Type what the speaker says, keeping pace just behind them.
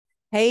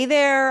Hey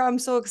there. I'm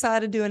so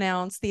excited to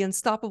announce the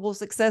Unstoppable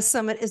Success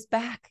Summit is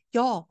back.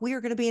 Y'all, we are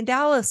going to be in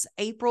Dallas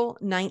April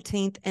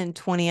 19th and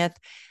 20th.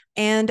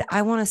 And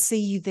I want to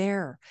see you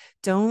there.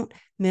 Don't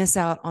miss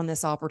out on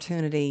this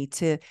opportunity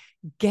to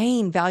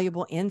gain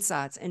valuable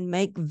insights and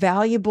make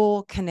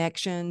valuable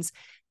connections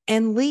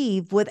and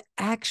leave with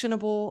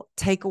actionable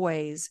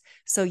takeaways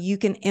so you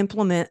can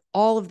implement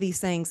all of these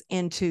things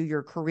into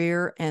your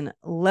career and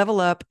level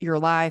up your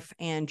life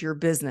and your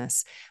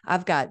business.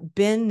 I've got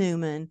Ben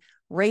Newman,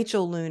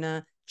 Rachel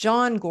Luna,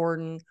 John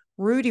Gordon,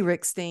 Rudy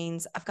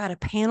Ricksteins. I've got a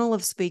panel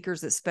of speakers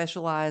that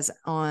specialize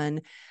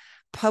on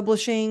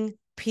publishing,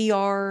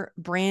 PR,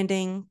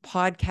 branding,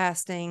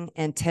 podcasting,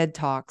 and TED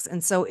Talks.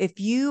 And so if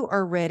you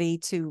are ready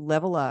to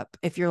level up,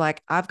 if you're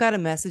like, I've got a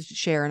message to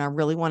share and I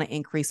really want to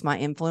increase my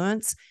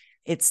influence,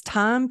 it's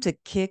time to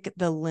kick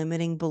the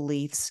limiting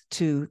beliefs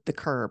to the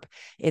curb.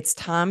 It's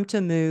time to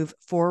move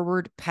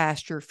forward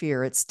past your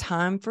fear. It's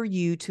time for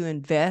you to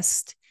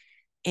invest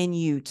in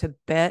you, to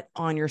bet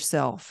on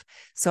yourself.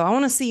 So I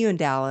want to see you in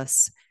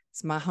Dallas.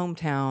 It's my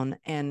hometown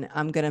and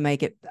I'm going to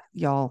make it,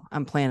 y'all.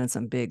 I'm planning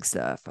some big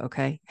stuff.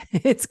 Okay.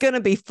 It's going to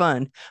be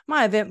fun.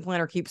 My event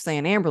planner keeps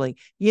saying, Amberly,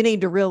 you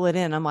need to reel it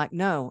in. I'm like,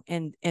 no.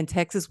 And in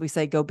Texas, we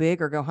say go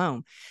big or go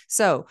home.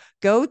 So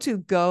go to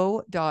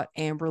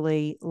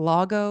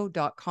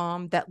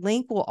go.amberlylago.com. That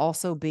link will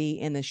also be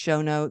in the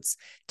show notes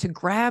to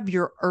grab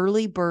your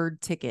early bird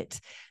ticket.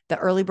 The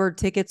early bird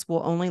tickets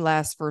will only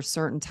last for a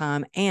certain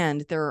time,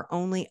 and there are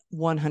only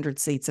 100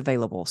 seats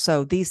available.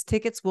 So these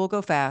tickets will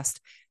go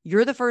fast.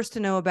 You're the first to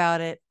know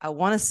about it. I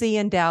want to see you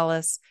in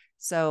Dallas.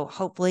 So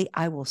hopefully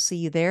I will see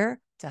you there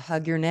to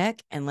hug your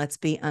neck and let's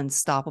be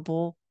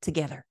unstoppable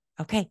together.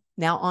 Okay,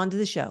 now on to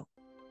the show.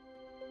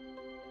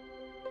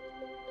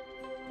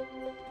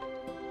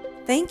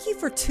 Thank you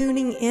for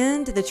tuning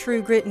in to the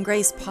True Grit and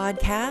Grace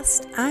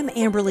podcast. I'm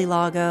Amberly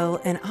Lago,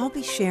 and I'll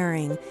be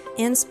sharing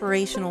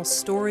inspirational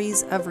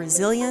stories of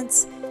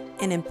resilience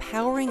and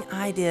empowering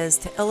ideas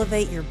to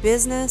elevate your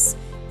business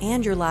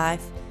and your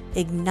life,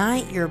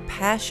 ignite your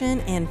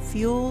passion, and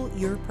fuel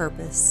your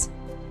purpose.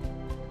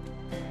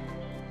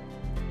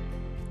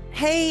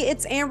 Hey,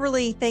 it's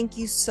Amberly. Thank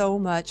you so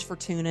much for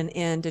tuning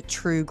in to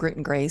True Grit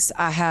and Grace.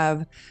 I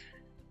have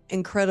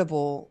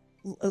incredible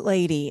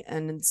lady,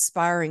 an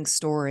inspiring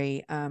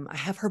story. I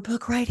have her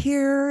book right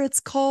here. It's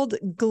called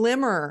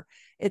Glimmer.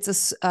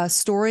 It's a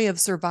story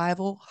of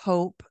survival,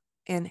 hope,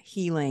 and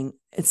healing.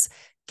 It's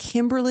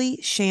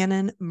Kimberly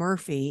Shannon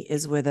Murphy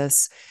is with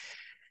us.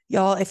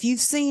 Y'all, if you've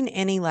seen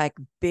any like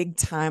big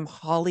time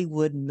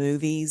Hollywood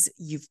movies,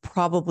 you've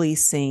probably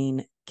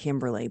seen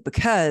Kimberly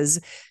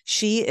because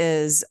she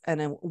is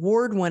an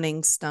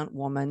award-winning stunt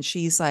woman.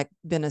 She's like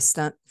been a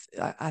stunt.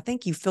 I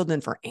think you filled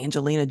in for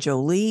Angelina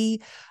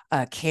Jolie,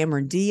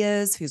 Cameron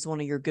Diaz, who's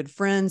one of your good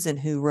friends and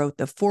who wrote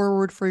the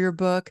foreword for your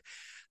book.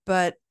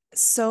 But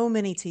so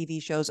many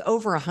TV shows,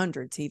 over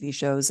 100 TV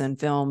shows and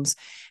films.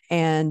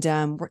 And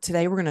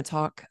today we're going to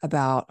talk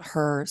about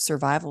her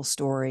survival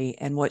story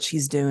and what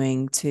she's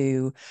doing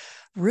to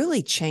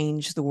really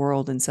change the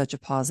world in such a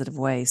positive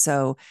way.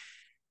 So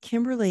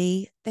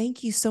Kimberly,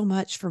 thank you so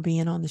much for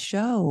being on the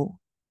show.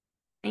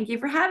 Thank you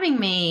for having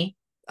me.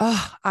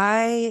 Oh,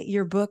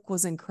 your book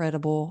was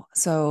incredible.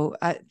 So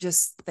I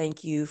just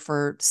thank you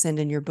for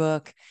sending your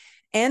book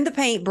and the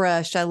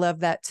paintbrush. I love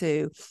that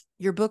too.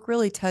 Your book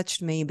really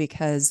touched me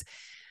because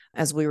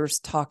as we were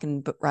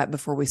talking right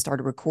before we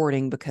started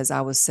recording, because I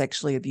was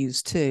sexually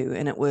abused too.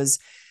 And it was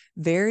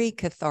very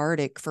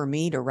cathartic for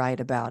me to write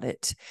about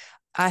it.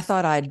 I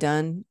thought I'd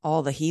done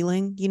all the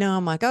healing.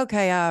 I'm like,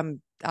 okay,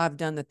 I've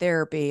done the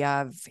therapy.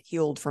 I've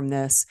healed from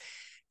this.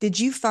 Did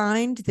you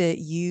find that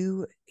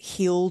you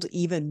healed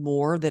even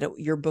more, that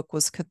your book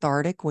was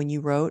cathartic when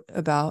you wrote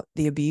about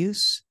the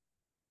abuse?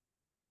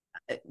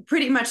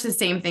 Pretty much the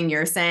same thing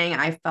you're saying.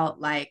 I felt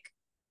like,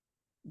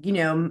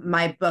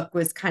 my book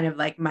was kind of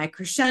like my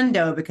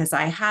crescendo because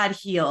I had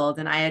healed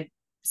and I had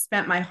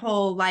spent my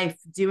whole life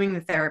doing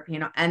the therapy.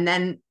 And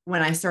then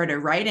when I started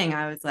writing,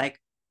 I was like,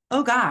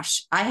 oh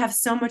gosh, I have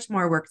so much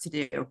more work to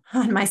do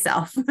on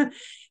myself.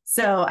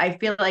 So I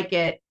feel like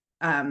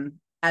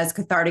as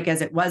cathartic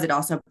as it was, it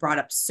also brought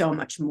up so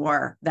much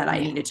more that I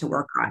needed to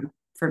work on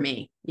for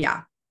me.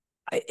 Yeah.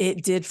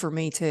 It did for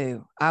me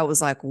too. I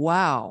was like,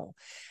 wow.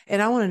 And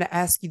I wanted to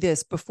ask you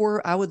this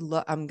before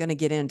I'm going to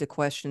get into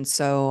questions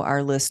so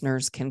our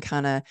listeners can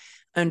kind of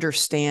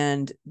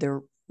understand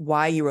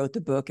why you wrote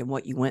the book and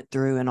what you went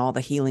through and all the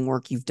healing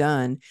work you've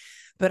done.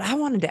 But I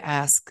wanted to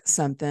ask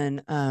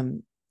something.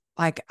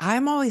 Like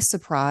I'm always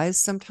surprised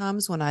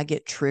sometimes when I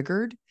get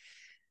triggered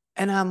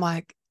and I'm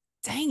like,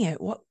 dang it,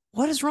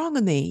 what is wrong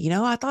with me?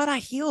 I thought I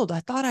healed.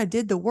 I thought I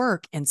did the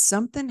work and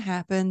something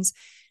happens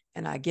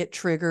and I get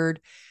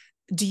triggered.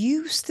 Do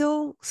you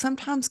still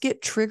sometimes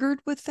get triggered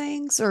with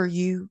things or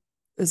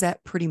is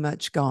that pretty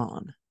much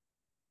gone?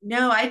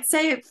 No, I'd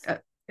say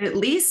at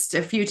least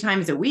a few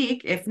times a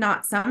week, if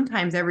not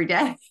sometimes every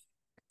day,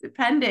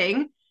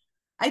 depending.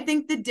 I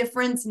think the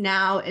difference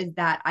now is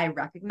that I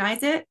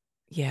recognize it,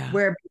 Yeah.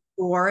 where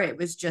before it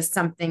was just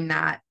something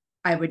that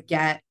I would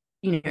get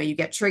you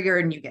get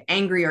triggered and you get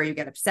angry or you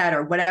get upset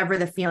or whatever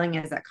the feeling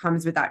is that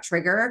comes with that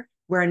trigger,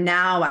 where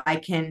now I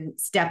can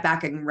step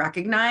back and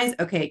recognize,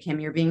 okay, Kim,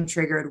 you're being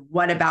triggered.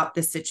 What about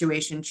this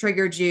situation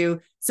triggered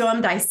you? So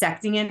I'm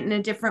dissecting it in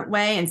a different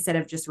way instead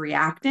of just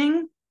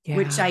reacting,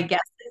 which I guess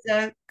is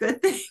a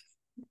good thing.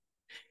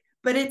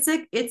 But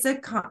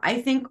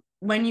I think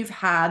when you've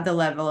had the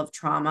level of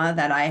trauma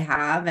that I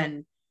have,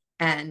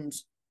 and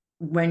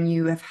when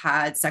you have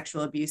had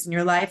sexual abuse in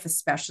your life,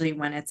 especially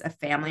when it's a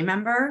family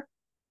member,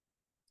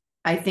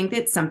 I think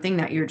it's something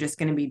that you're just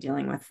going to be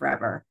dealing with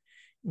forever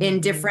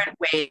in different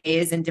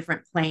ways, in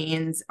different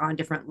planes, on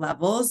different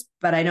levels.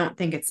 But I don't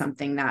think it's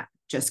something that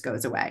just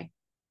goes away.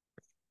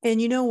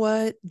 And you know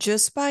what?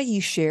 Just by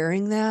you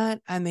sharing that,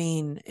 I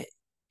mean,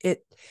 it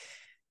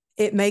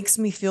it makes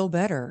me feel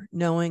better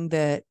knowing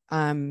that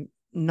I'm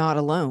not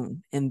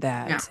alone in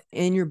that. Yeah.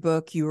 In your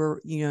book, you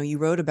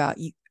wrote about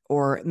you,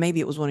 or maybe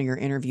it was one of your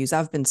interviews.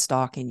 I've been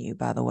stalking you,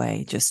 by the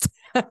way, just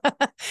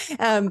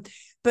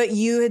but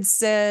you had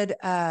said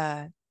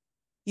that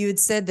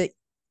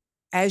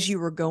as you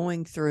were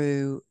going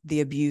through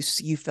the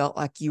abuse, you felt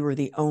like you were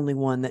the only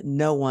one, that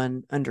no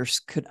one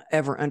could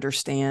ever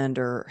understand,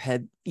 or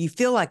you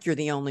feel like you're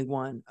the only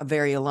one,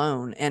 very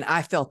alone. And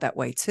I felt that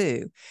way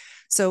too.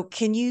 So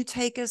can you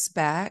take us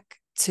back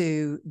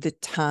to the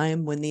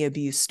time when the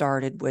abuse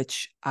started,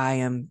 which I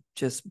am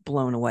just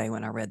blown away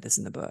when I read this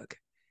in the book.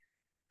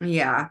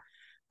 Yeah.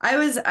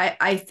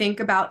 I think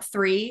about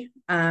 3.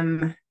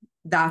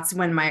 That's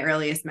when my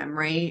earliest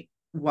memory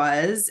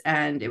was,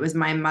 and it was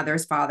my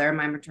mother's father,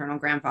 my maternal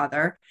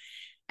grandfather.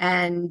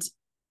 And,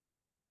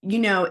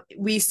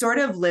 we sort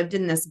of lived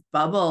in this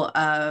bubble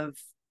of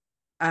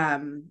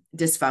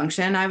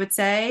dysfunction, I would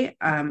say,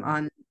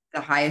 on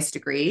the highest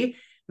degree.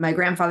 My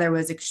grandfather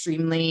was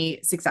extremely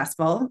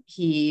successful.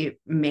 He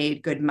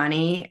made good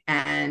money,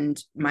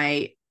 and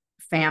my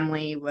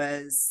family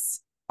was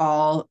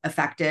all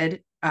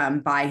affected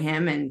by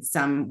him in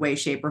some way,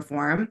 shape, or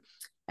form.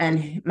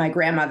 And my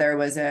grandmother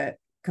was a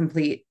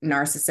complete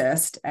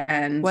narcissist.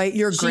 And wait,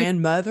 your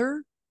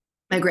grandmother?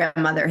 My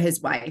grandmother,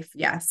 his wife,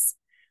 yes.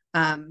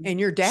 And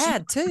your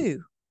dad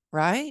too,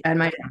 right? And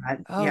my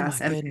dad, Oh yes.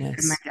 my goodness.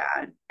 And my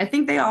dad. I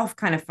think they all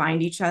kind of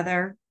find each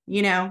other,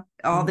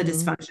 all the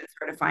dysfunction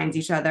sort of finds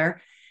each other.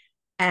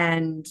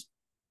 And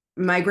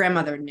my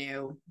grandmother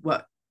knew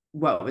what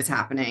was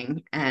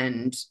happening,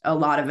 and a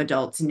lot of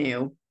adults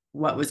knew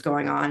what was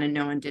going on, and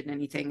no one did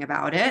anything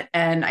about it.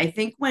 And I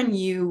think when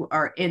you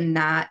are in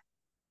that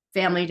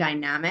family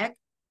dynamic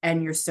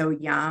and you're so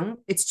young,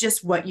 it's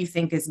just what you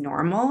think is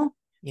normal.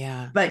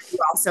 Yeah. But you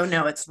also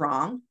know it's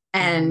wrong.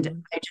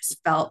 And I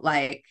just felt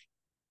like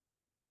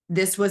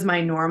this was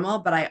my normal,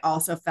 but I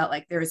also felt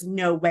like there's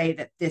no way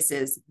that this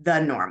is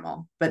the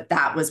normal, but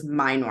that was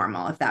my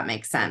normal, if that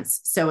makes sense.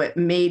 So it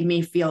made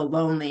me feel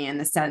lonely in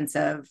the sense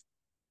of,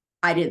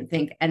 I didn't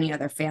think any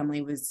other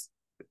family was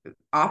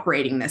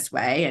operating this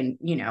way. And,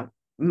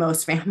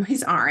 most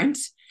families aren't.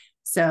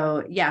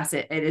 So yes,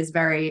 it's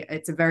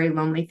a very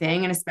lonely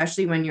thing. And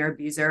especially when your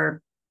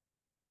abuser,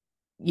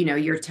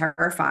 you're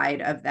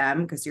terrified of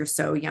them because you're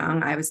so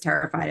young. I was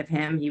terrified of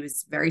him. He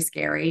was very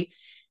scary.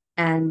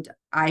 And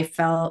I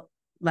felt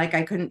like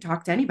I couldn't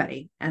talk to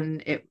anybody.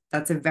 And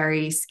that's a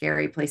very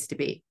scary place to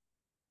be.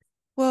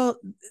 Well,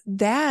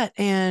 that,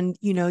 and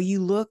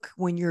you look,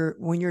 when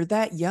you're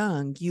that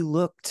young, you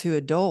look to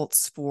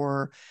adults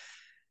for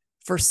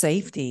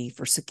safety,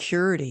 for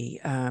security,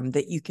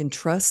 that you can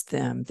trust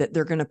them, that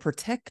they're going to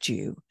protect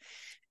you.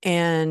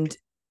 And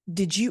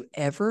did you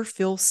ever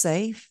feel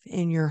safe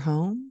in your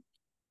home?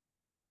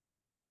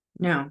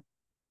 No.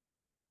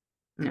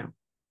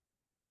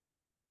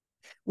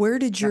 Where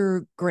did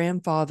your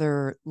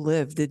grandfather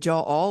live? Did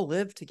y'all all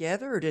live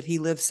together, or did he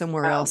live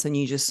somewhere else and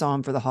you just saw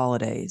him for the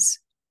holidays?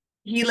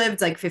 He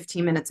lived like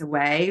 15 minutes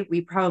away.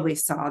 We probably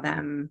saw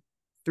them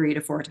 3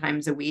 to 4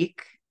 times a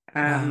week.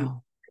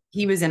 Wow.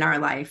 He was in our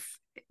life.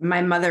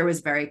 My mother was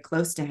very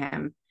close to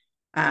him.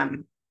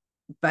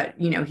 But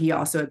he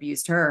also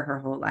abused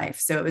her whole life.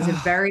 So it was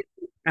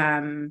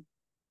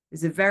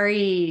a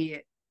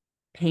very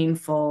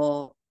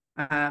painful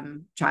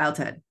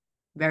childhood,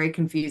 very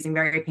confusing,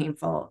 very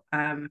painful.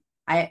 I'm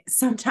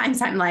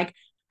like,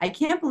 I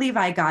can't believe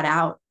I got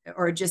out,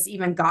 or just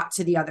even got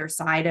to the other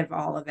side of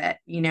all of it,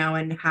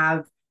 and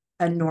have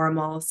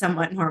a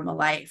somewhat normal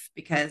life.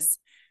 Because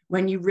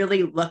when you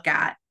really look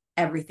at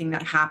everything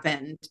that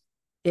happened,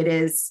 it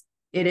is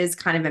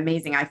kind of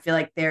amazing. I feel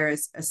like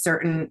there's a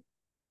certain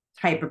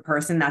type of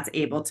person that's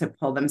able to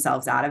pull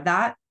themselves out of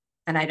that.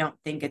 And I don't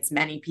think it's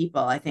many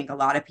people. I think a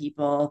lot of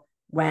people,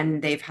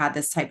 when they've had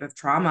this type of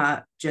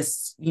trauma,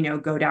 just,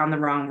 go down the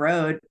wrong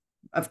road,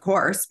 of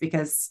course,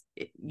 because,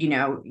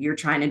 you're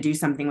trying to do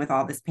something with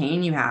all this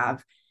pain you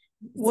have.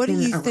 What do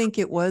you think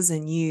it was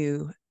in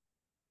you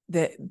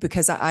that,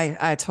 because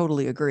I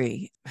totally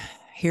agree.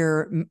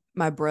 Here,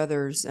 my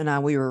brothers and I,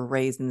 we were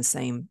raised in the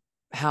same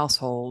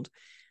household.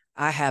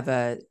 I have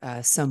a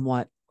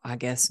somewhat, I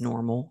guess,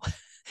 normal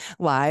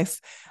life.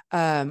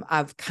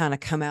 I've kind of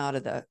come out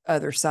of the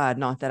other side.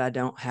 Not that I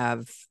don't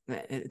have,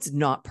 it's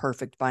not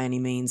perfect by any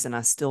means, and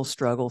I still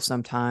struggle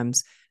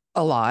sometimes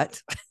a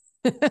lot.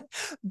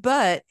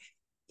 But,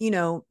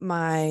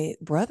 my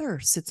brother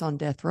sits on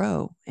death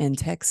row in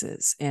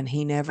Texas, and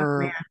he Oh,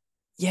 man. never,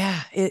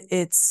 yeah,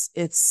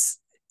 it's,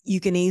 you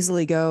can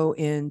easily go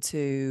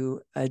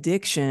into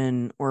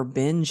addiction or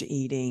binge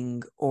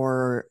eating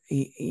or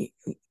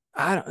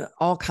I don't,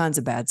 all kinds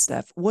of bad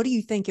stuff. What do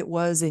you think it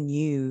was in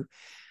you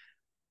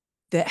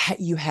that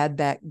you had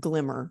that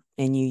glimmer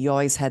in you? You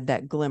always had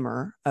that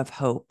glimmer of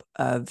hope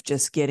of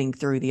just getting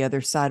through the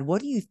other side.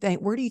 What do you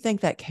think? Where do you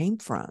think that came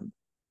from?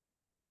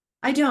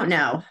 I don't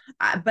know.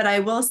 But I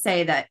will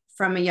say that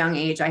from a young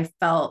age, I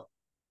felt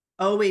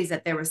always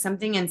that there was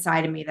something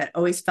inside of me that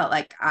always felt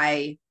like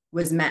I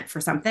was meant for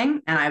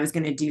something and I was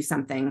going to do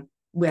something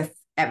with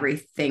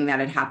everything that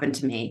had happened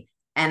to me.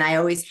 And I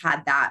always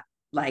had that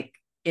like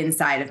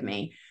inside of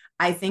me.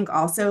 I think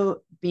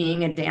also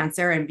being a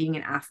dancer and being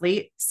an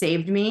athlete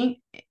saved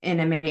me in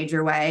a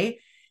major way.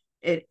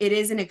 It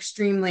is an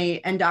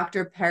extremely, and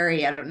Dr.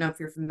 Perry, I don't know if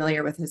you're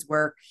familiar with his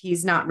work.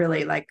 He's not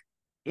really like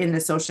in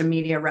the social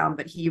media realm,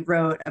 but he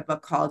wrote a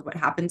book called What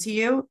Happened to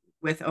You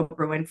with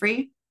Oprah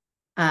Winfrey.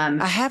 I Um,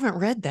 haven't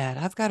read that.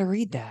 I've got to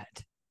read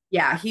that.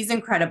 yeah, he's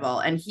incredible.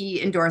 And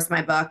he endorsed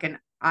my book. And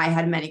I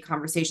had many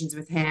conversations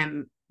with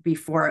him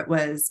before it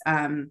was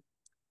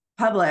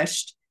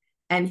published.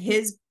 And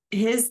his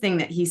thing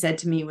that he said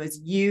to me was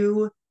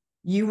you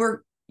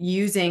were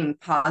using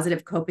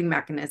positive coping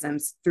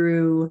mechanisms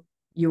through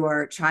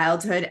your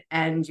childhood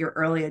and your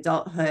early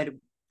adulthood,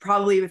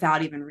 probably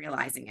without even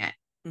realizing it,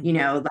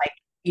 Mm-hmm.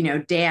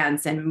 like,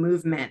 dance and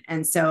movement.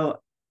 And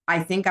so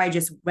I think I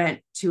just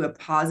went to a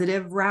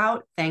positive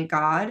route, thank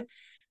God.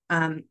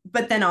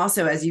 But then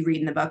also, as you read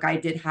in the book, I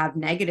did have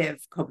negative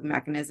coping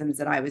mechanisms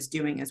that I was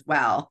doing as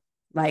well,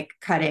 like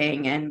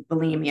cutting and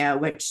bulimia,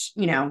 which,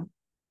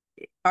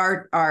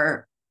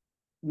 are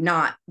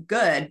not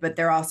good, but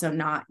they're also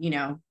not,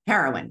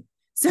 heroin.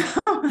 So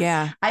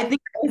Yeah. I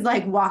think it was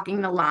like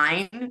walking the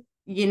line,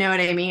 you know what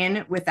I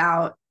mean,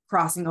 without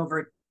crossing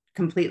over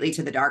completely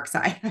to the dark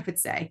side, I would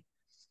say.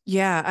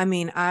 Yeah, I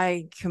mean,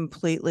 I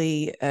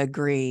completely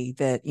agree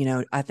that,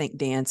 I think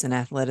dance and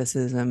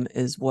athleticism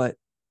is what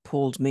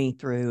pulled me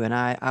through. And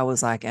I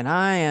was like, and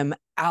I am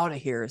out of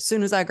here. As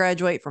soon as I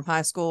graduate from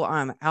high school,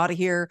 I'm out of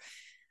here.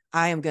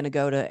 I am going to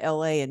go to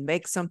LA and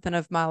make something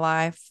of my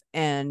life.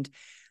 And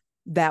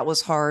that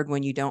was hard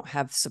when you don't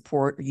have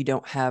support or you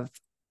don't have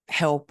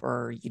help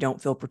or you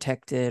don't feel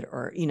protected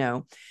or.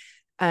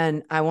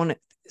 And I want to,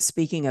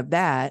 speaking of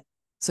that,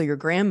 so your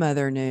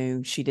grandmother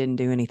knew, she didn't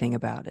do anything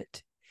about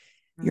it.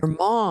 Your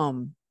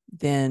mom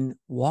then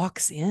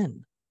walks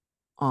in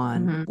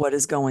on Mm-hmm. what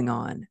is going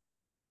on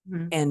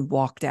Mm-hmm. and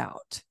walked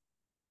out.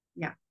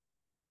 Yeah.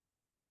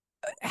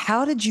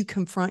 How did you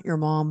confront your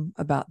mom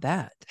about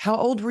that? How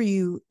old were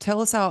you? Tell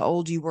us how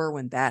old you were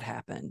when that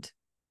happened.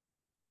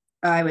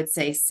 I would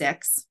say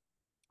six,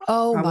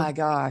 Oh my probably.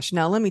 gosh.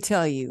 Now let me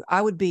tell you,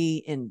 I'd be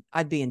in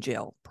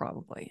jail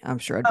probably. I'm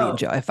sure I'd be in Oh,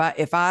 jail.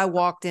 If I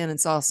walked in and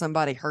saw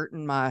somebody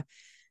hurting my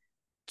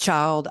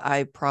child,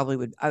 I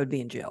would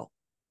be in jail.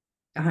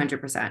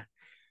 100%.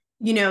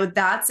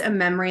 That's a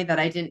memory that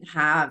I didn't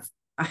have,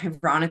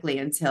 ironically,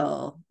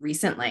 until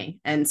recently.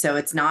 And so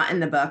it's not in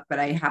the book, but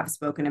I have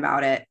spoken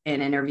about it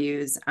in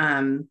interviews.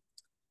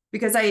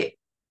 Because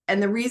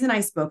and the reason I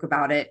spoke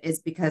about it is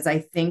because I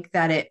think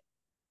that it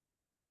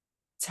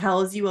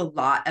tells you a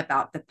lot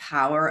about the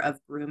power of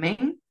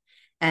grooming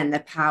and the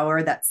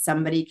power that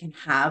somebody can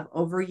have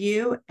over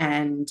you.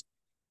 And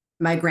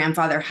my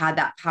grandfather had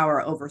that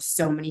power over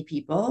so many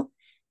people.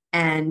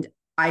 And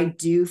I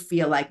do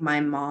feel like my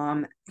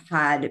mom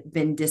had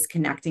been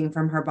disconnecting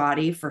from her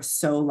body for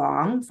so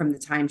long from the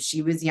time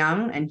she was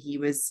young and he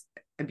was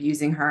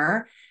abusing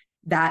her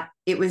that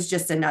it was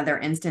just another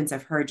instance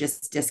of her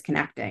just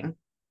disconnecting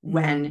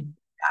when Mm,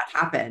 that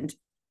happened.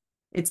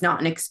 It's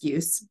not an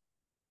excuse.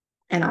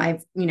 And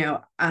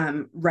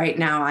right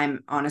now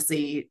I'm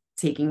honestly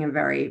taking a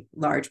very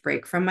large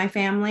break from my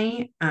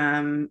family.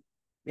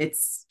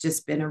 It's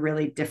just been a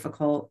really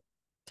difficult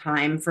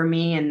time for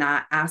me in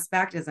that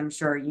aspect, as I'm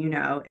sure you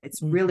know.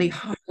 It's really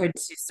mhm. hard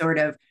to sort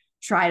of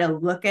try to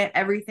look at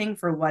everything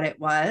for what it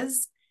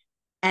was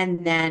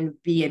and then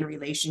be in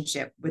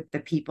relationship with the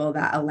people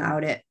that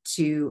allowed it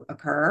to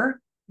occur.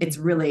 Mhm.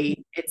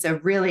 It's a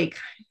really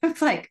kind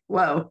of like,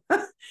 whoa.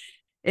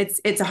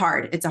 It's a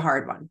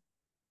hard one.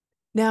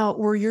 Now,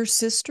 were your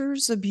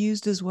sisters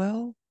abused as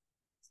well?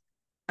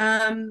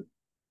 Um,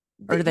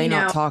 Or do the, they you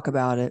not know, talk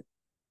about it?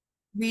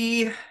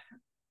 we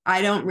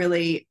I don't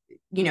really,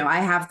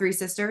 I have three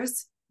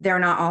sisters. They're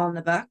not all in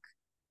the book.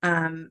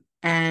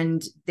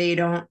 And they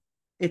don't,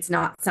 it's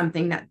not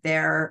something that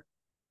they're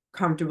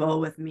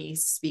comfortable with me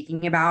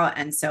speaking about.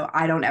 And so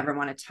I don't ever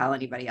want to tell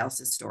anybody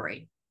else's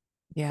story.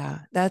 Yeah,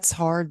 that's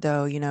hard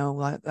though.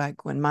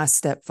 Like when my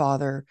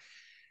stepfather,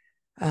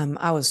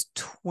 I was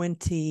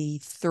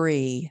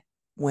 23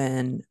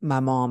 when my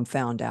mom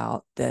found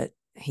out that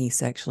he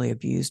sexually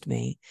abused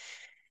me.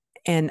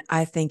 And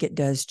I think it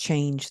does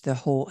change the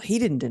whole, he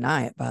didn't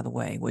deny it, by the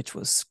way, which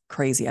was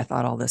crazy. I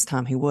thought all this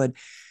time he would,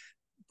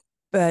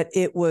 but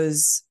it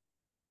was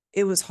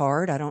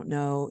hard. I don't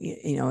know,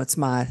 you know, it's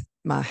my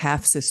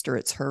half sister,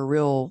 it's her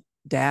real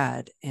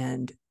dad.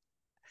 And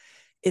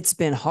it's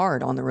been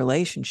hard on the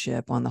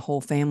relationship, on the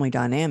whole family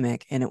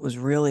dynamic. And it was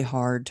really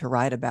hard to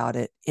write about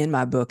it in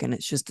my book. And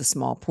it's just a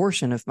small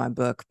portion of my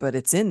book, but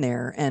it's in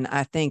there. And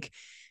I think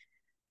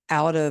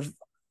out of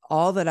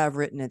all that I've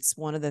written, it's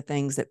one of the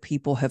things that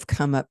people have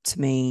come up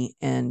to me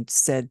and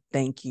said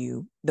thank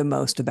you the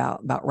most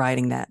about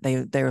writing that.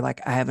 They're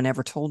like, I haven't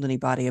ever told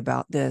anybody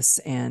about this,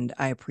 and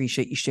I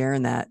appreciate you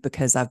sharing that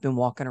because I've been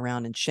walking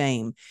around in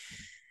shame.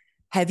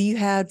 Have you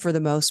had, for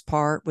the most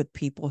part, with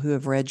people who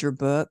have read your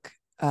book,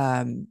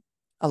 a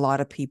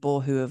lot of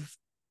people who have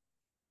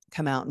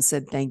come out and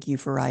said, thank you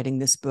for writing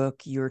this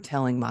book. You're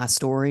telling my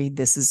story.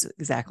 This is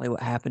exactly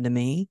what happened to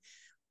me,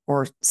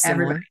 or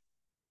similar? Everybody,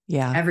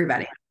 Yeah.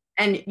 everybody.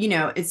 And, you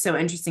know, it's so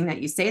interesting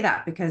that you say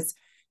that because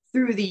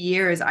through the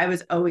years, I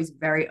was always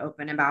very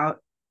open about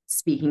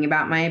speaking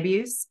about my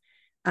abuse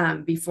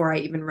before I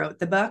even wrote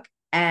the book.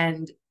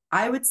 And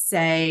I would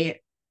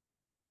say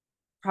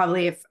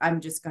probably if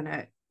I'm just going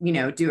to, you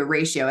know, do a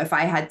ratio, if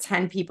I had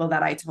 10 people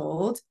that I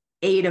told,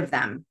 8 of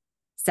them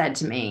said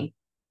to me,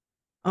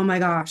 oh my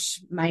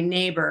gosh, my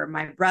neighbor,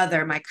 my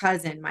brother, my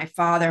cousin, my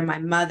father, my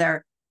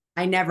mother,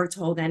 I never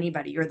told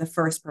anybody. You're the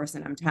first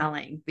person I'm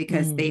telling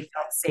because they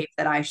felt safe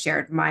that I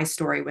shared my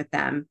story with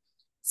them.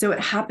 So it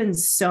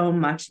happens so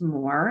much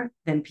more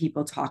than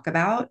people talk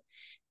about.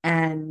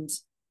 And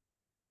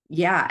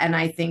yeah, and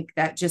I think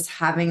that just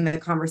having the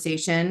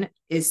conversation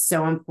is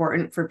so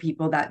important for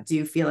people that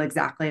do feel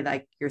exactly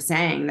like you're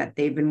saying, that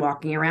they've been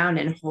walking around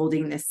and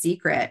holding this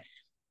secret.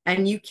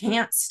 And you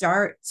can't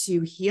start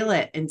to heal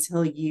it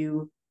until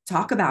you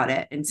talk about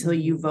it, until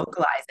you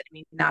vocalize it. I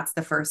mean, that's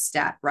the first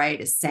step, right?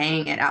 Is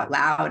saying it out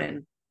loud.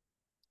 And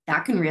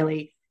that can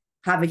really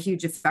have a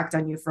huge effect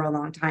on you for a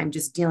long time,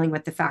 just dealing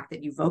with the fact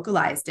that you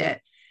vocalized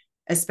it,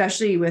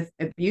 especially with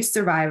abuse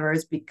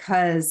survivors,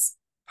 because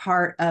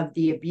part of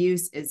the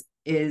abuse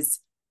is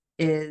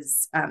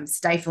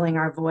stifling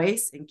our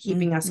voice and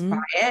keeping us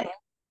quiet.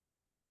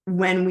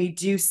 When we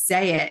do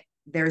say it,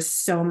 there's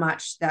so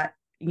much that,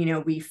 you know,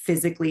 we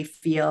physically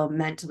feel,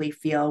 mentally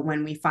feel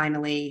when we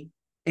finally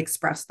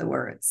express the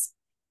words.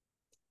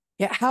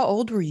 Yeah. How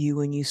old were you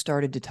when you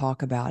started to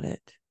talk about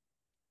it?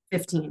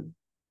 15.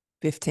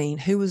 15.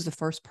 Who was the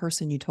first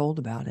person you told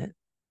about it?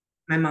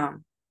 My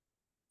mom.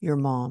 Your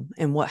mom.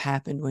 And what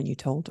happened when you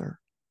told her?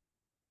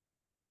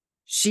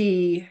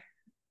 She,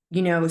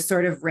 you know,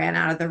 sort of ran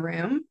out of the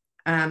room.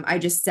 I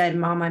just said,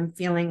 Mom, I'm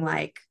feeling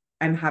like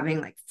I'm having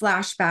like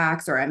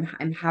flashbacks, or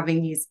I'm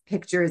having these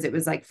pictures. It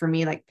was like, for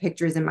me, like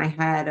pictures in my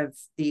head of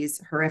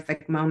these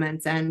horrific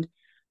moments. And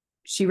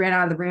she ran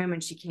out of the room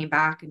and she came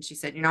back and she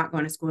said, you're not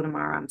going to school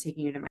tomorrow. I'm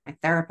taking you to my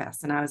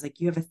therapist. And I was like,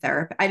 you have a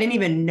therapist? I didn't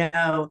even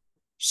know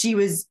she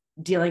was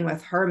dealing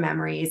with her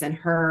memories and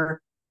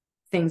her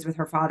things with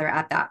her father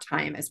at that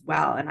time as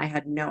well. And I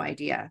had no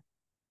idea.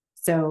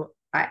 So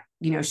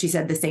you know, she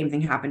said the same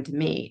thing happened to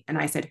me. And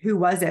I said, who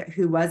was it?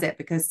 Who was it?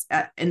 Because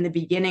in the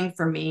beginning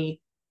for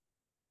me,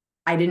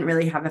 I didn't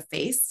really have a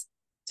face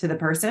to the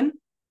person.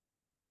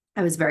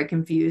 I was very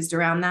confused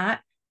around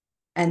that.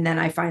 And then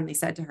I finally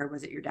said to her,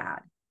 was it your dad?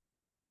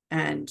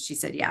 And she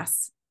said,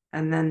 yes.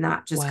 And then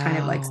that just kind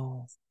of like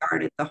Wow.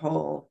 started the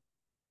whole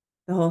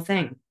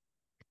thing.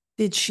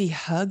 Did she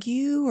hug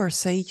you or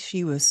say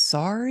she was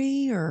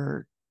sorry,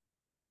 or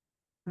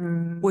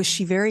was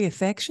she very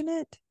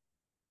affectionate?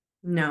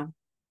 No,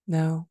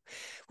 No.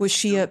 Was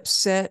she no,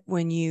 upset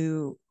when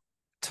you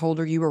told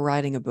her you were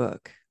writing a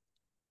book?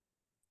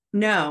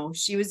 no.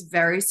 She was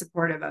very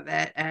supportive of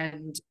it.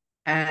 And,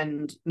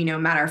 you know,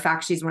 matter of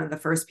fact, she's one of the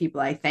first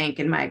people I thank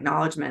in my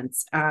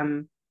acknowledgments.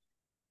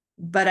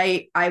 But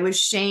I was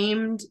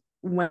shamed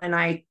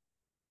when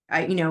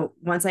you know,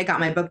 once I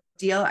got my book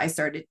deal, I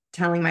started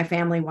telling my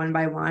family one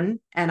by one.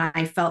 And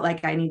I felt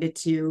like I needed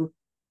to,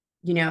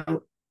 you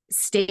know,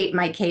 state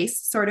my case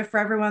sort of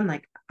for everyone.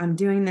 Like, I'm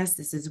doing this.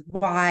 This is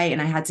why.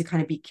 And I had to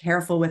kind of be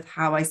careful with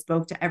how I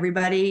spoke to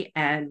everybody.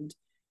 And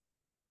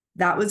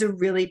that was a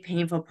really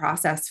painful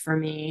process for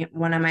me.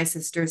 One of my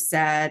sisters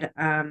said,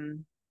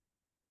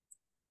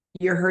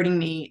 you're hurting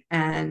me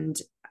and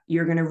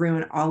you're going to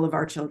ruin all of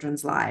our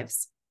children's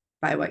lives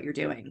by what you're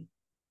doing.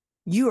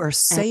 You are And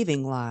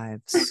saving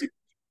lives.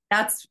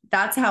 that's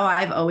how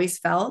I've always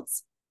felt.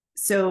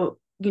 So,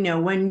 you know,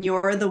 when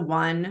you're the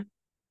one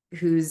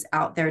who's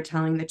out there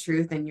telling the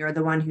truth and you're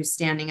the one who's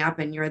standing up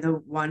and you're the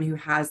one who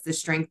has the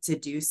strength to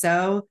do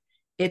so,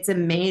 it's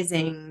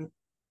amazing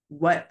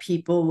what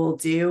people will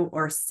do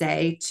or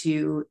say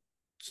to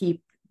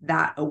keep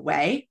that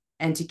away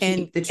and to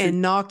keep the truth.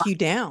 And knock you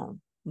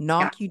down, Yeah.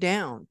 knock you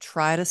down,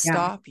 try to Yeah.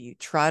 stop you,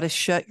 try to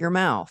shut your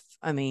mouth.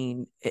 I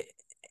mean,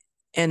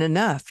 and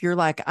enough. You're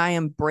like, I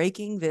am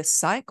breaking this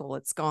cycle.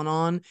 It's gone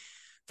on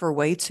for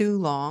way too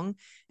long.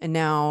 And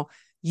now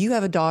you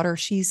have a daughter.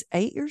 She's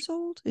 8 years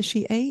old. Is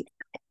she 8?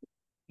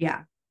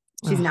 Yeah.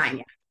 She's Oh.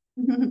 9.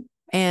 Yeah.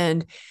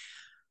 And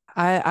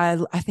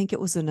I think it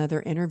was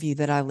another interview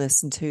that I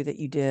listened to that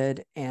you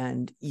did,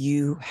 and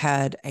you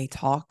had a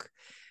talk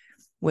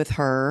with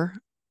her.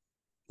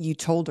 You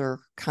told her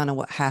kind of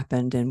what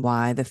happened and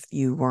why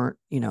you weren't,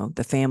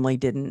 the family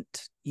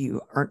didn't,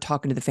 you aren't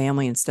talking to the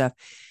family and stuff.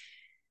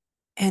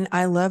 And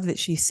I love that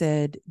she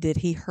said, "Did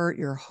he hurt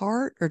your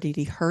heart or did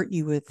he hurt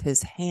you with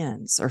his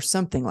hands?" or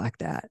something like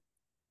that.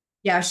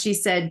 Yeah, she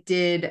said,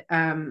 did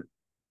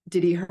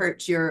he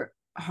hurt your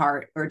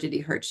heart or did he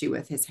hurt you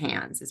with his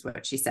hands, is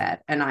what she said.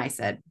 And I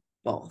said,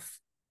 both.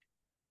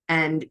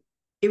 And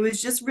it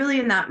was just really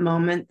in that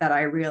moment that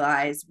I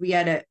realized we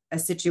had a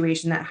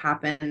situation that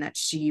happened, that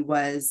she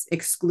was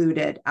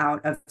excluded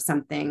out of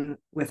something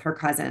with her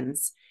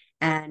cousins.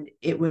 And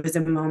it was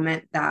a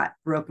moment that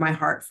broke my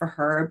heart for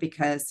her,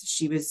 because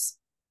she was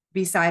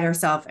beside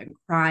herself and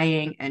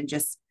crying and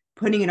just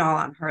putting it all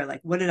on her.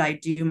 Like, what did I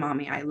do,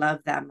 mommy? I love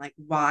them. Like,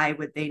 why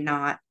would they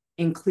not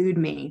include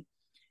me?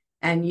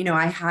 And,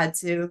 I had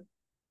to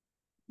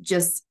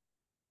just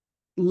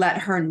let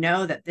her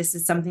know that this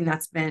is something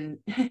that's been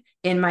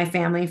in my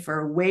family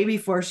for way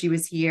before she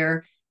was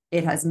here.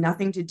 It has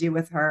nothing to do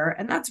with her.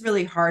 And that's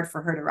really hard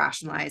for her to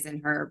rationalize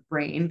in her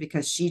brain,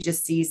 because she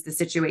just sees the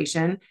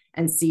situation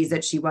and sees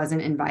that she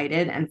wasn't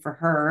invited. And for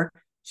her,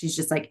 she's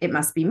just like, it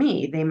must be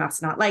me. They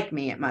must not like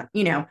me. It must,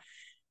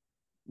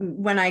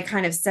 when I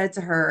kind of said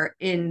to her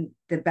in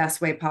the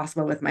best way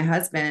possible with my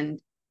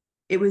husband,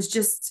 it was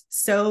just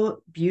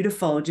so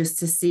beautiful just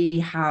to see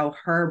how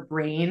her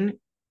brain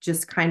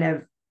just kind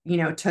of,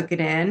 took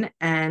it in,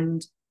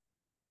 and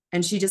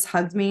she just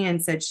hugged me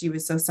and said she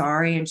was so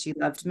sorry and she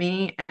loved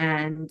me,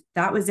 and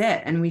that was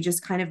it. And we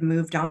just kind of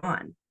moved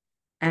on.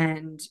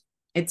 And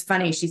it's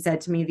funny, she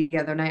said to me the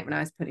other night when I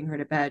was putting her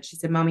to bed, she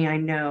said, "Mommy, I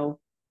know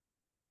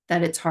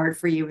that it's hard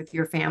for you with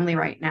your family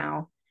right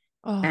now."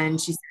 And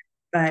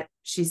Oh,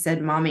 she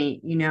said, "Mommy,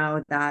 you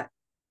know that,"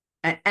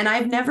 and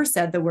I've never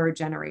said the word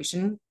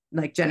generation,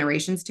 like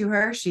generations, to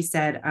her. She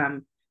said,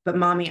 "But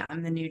mommy,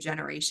 I'm the new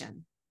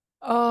generation."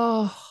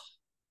 oh,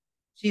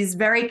 She's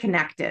very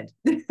connected.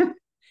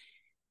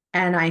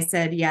 And I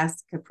said,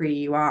 "Yes, Capri,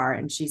 you are."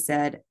 And she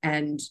said,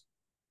 "And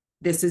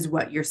this is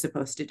what you're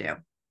supposed to do."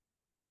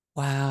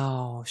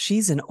 wow.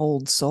 She's an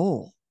old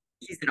soul.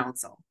 She's an old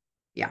soul.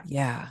 Yeah.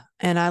 Yeah.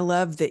 And I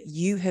love that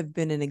you have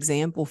been an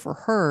example for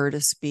her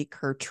to speak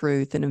her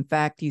truth. And in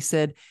fact, you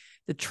said,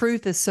 the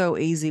truth is so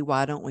easy.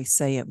 Why don't we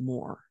say it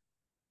more?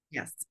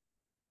 Yes.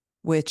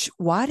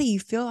 Why do you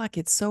feel like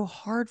it's so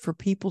hard for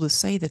people to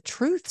say the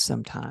truth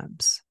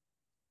sometimes?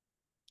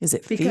 Is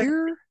it Because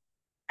fear?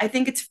 I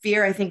think it's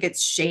fear. I think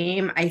it's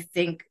shame. I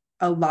think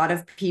a lot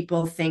of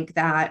people think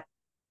that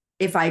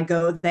if I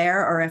go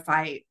there, or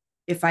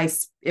if I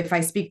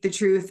speak the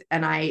truth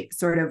and I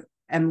sort of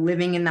am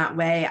living in that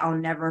way, I'll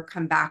never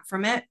come back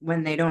from it,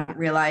 when they don't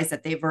realize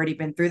that they've already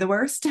been through the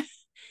worst.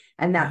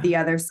 And that Yeah. the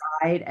other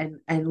side,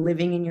 and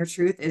living in your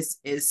truth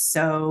is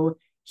so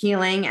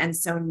healing and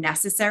so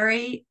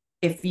necessary,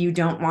 if you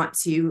don't want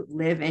to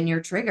live in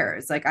your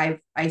triggers. Like,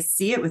 I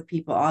see it with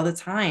people all the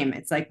time.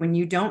 It's like, when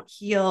you don't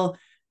heal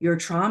your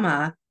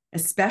trauma,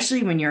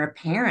 especially when you're a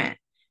parent,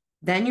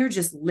 then you're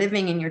just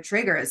living in your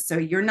triggers. So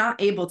you're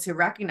not able to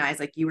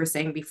recognize, like you were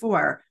saying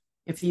before,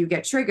 if you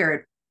get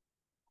triggered,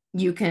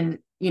 you can,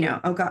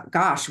 oh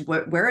gosh,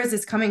 where is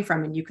this coming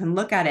from? And you can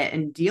look at it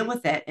and deal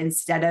with it,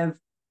 instead of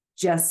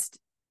just,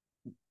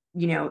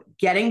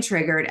 getting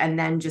triggered and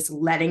then just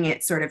letting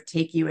it sort of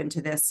take you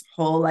into this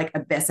whole like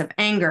abyss of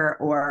anger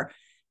or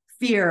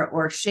fear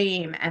or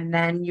shame. And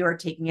then you're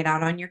taking it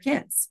out on your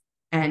kids,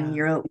 and Yeah.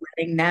 you're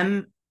letting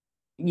them,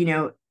 you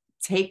know,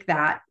 take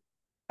that,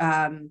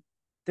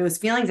 those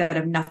feelings that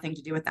have nothing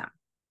to do with them.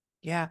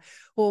 Yeah.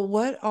 Well,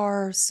 what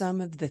are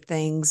some of the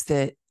things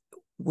that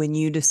when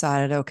you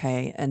decided,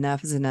 okay,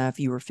 enough is enough,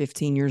 you were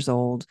 15 years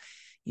old,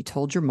 you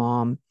told your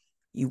mom,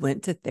 you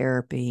went to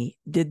therapy,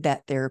 did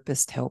that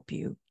therapist help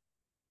you?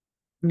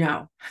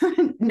 No,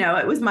 no,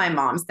 it was my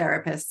mom's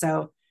therapist.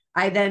 So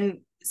I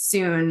then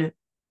soon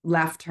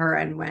left her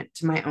and went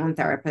to my own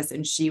therapist,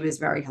 and she was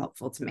very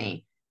helpful to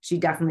me. She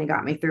definitely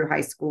got me through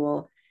high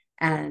school,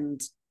 and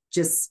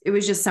just, it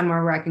was just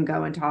somewhere where I can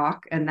go and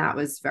talk. And that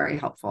was very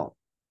helpful.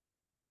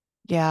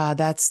 Yeah,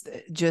 that's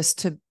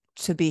just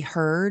to be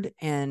heard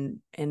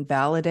and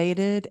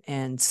validated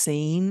and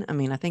seen. I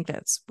mean, I think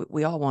that's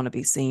we all want to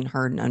be seen,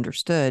 heard, and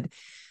understood.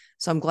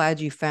 So I'm glad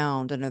you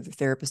found another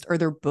therapist. Are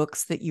there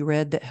books that you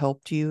read that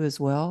helped you as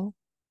well?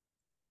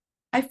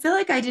 I feel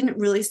like I didn't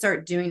really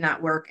start doing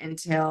that work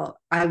until,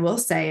 I will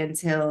say,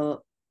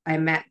 until I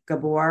met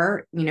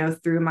Gabor,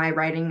 through my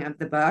writing of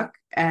the book,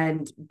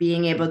 and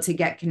being able to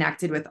get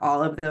connected with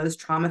all of those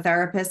trauma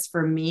therapists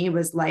for me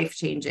was life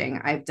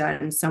changing. I've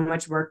done so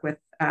much work with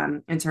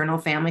internal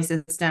family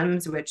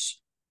systems, which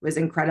was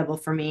incredible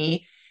for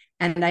me.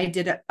 And I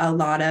did a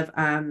lot of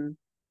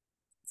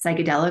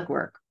psychedelic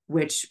work,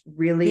 which Did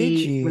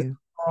really was you?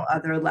 a whole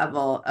other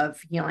level of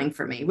healing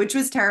for me, which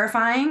was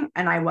terrifying.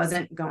 And I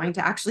wasn't going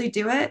to actually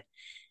do it.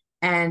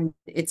 And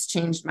it's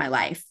changed my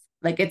life.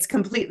 Like, it's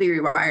completely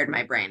rewired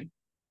my brain.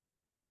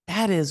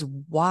 That is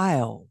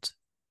wild.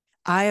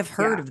 I have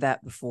heard Yeah, of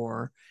that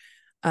before.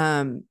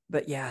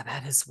 But yeah,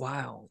 that is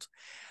wild.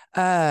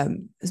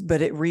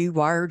 But it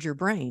rewired your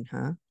brain,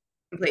 huh?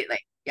 completely.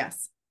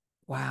 Yes.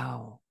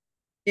 Wow.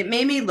 It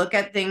made me look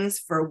at things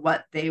for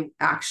what they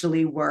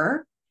actually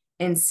were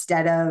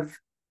instead of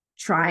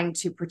trying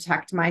to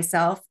protect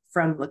myself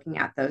from looking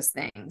at those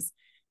things.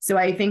 So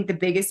I think the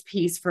biggest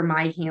piece for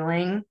my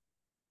healing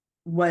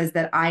was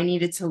that I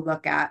needed to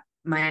look at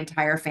my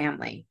entire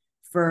family.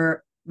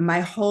 For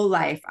my whole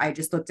life, I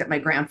just looked at my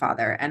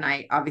grandfather, and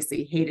I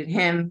obviously hated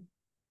him,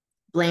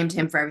 blamed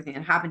him for everything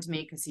that happened to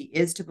me because he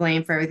is to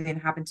blame for everything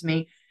that happened to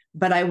me.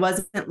 But I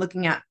wasn't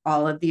looking at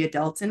all of the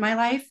adults in my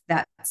life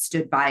that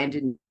stood by and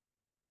didn't.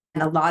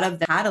 And a lot of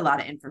them had a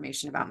lot of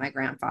information about my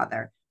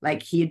grandfather.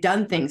 Like, he had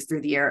done things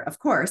through the year, of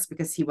course,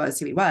 because he was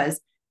who he was,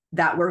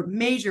 that were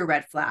major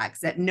red flags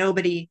that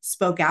nobody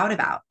spoke out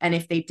about. And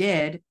if they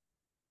did,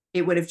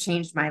 it would have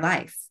changed my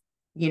life,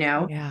 you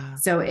know? Yeah.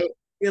 So it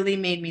really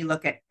made me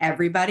look at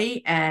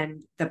everybody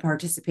and the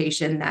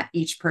participation that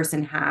each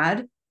person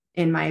had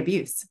in my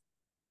abuse.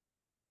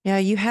 Yeah,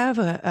 you have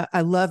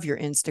I love your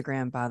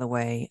Instagram, by the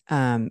way.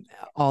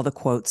 All the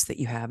quotes that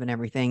you have and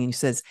everything. And you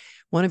says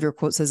one of your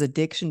quotes says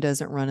addiction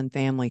doesn't run in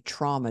family,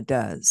 trauma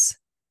does.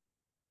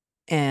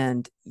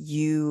 And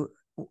you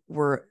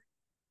were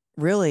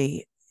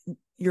really,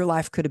 your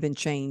life could have been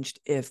changed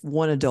if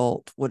one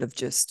adult would have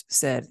just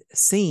said,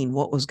 seen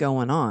what was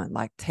going on,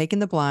 like taken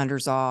the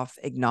blinders off,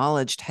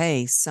 acknowledged,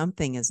 hey,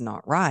 something is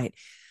not right.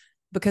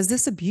 Because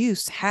this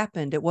abuse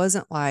happened. It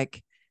wasn't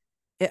like,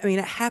 I mean,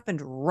 it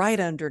happened right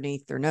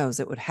underneath their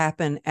nose. It would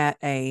happen at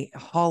a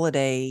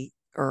holiday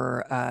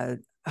or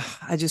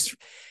I just,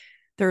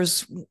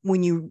 there's,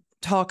 when you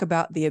talk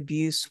about the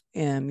abuse,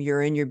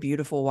 you're in your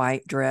beautiful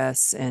white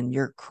dress and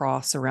your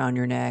cross around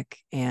your neck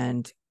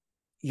and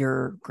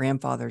your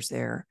grandfather's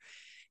there.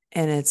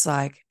 And it's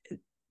like,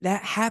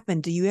 that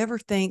happened. Do you ever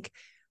think,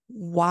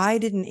 why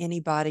didn't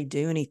anybody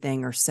do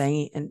anything or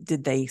say, and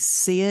did they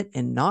see it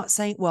and not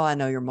say, well, I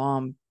know your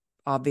mom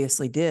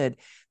obviously did,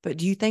 but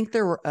do you think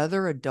there were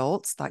other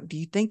adults? Like, do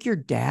you think your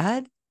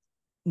dad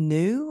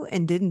knew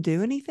and didn't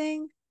do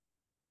anything?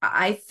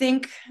 I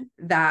think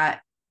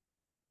that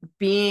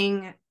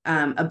being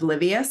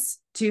oblivious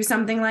to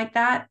something like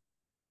that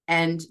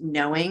and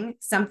knowing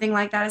something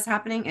like that is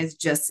happening is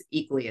just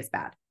equally as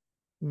bad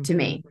to Mm-hmm.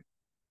 me.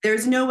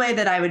 There's no way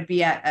that I would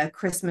be at a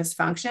Christmas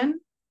function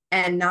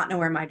and not know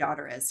where my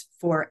daughter is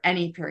for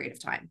any period of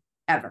time,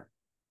 ever.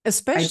 I just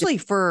Especially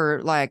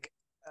for like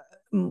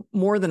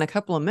more than a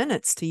couple of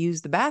minutes to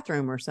use the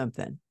bathroom or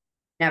something.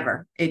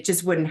 never. It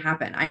just wouldn't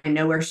happen. I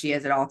know where she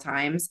is at all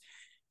times.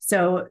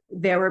 So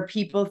there were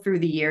people through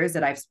the years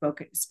that I've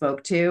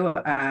spoke to.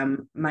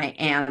 My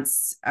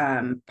aunt's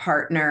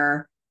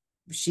partner.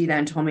 She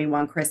then told me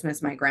one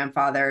Christmas, my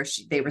grandfather,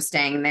 they were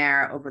staying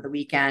there over the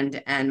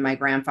weekend, and my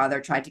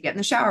grandfather tried to get in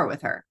the shower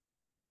with her.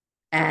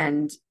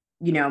 And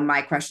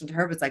my question to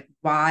her was like,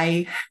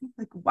 why,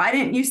 like, why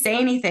didn't you say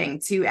anything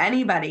to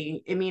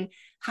anybody? I mean,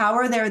 how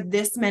are there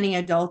this many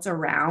adults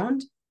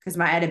around? Because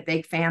I had a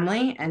big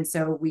family, and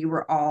so we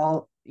were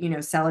all,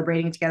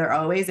 celebrating together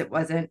always. It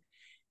wasn't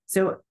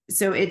so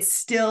it's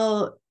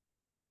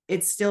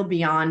still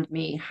beyond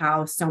me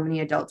how so many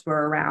adults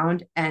were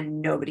around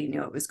and nobody knew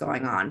what was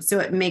going on. So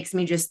it makes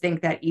me just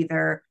think that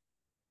either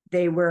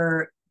they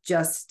were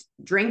just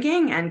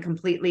drinking and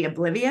completely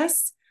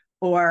oblivious,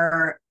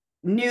 or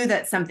knew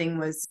that something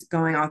was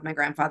going on with my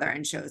grandfather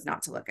and chose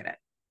not to look at it,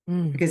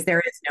 Mm. because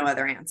there is no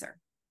other answer.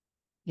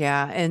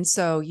 Yeah. And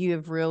so you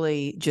have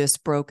really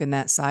just broken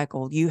that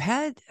cycle. You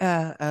had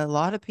a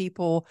lot of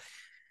people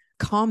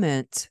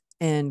comment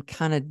and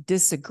kind of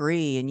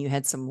disagree, and you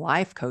had some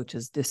life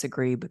coaches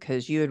disagree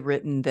because you had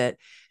written that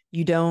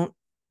you don't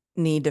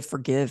need to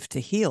forgive to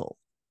heal.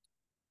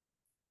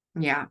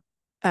 Yeah.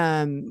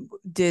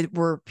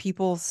 Were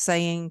people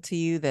saying to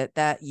you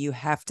that you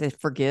have to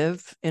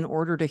forgive in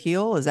order to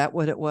heal? Is that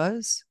what it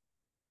was?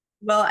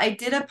 Well, I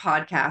did a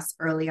podcast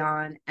early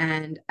on,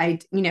 and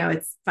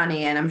it's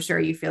funny, and I'm sure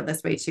you feel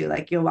this way too.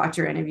 Like, you'll watch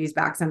your interviews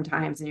back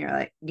sometimes and you're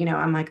like,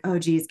 I'm like, oh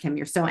geez, Kim,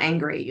 you're so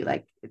angry. You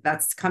like,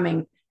 that's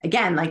coming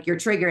again, like you're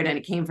triggered, and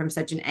it came from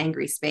such an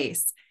angry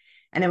space.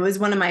 And it was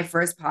one of my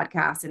first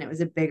podcasts, and it was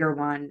a bigger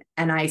one.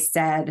 And I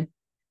said,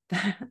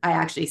 I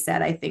actually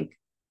said, I think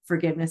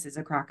forgiveness is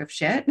a crock of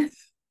shit,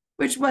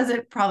 which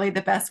wasn't probably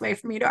the best way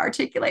for me to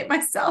articulate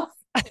myself.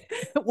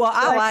 Well,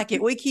 I But like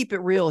it. We keep it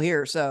real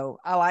here. So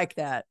I like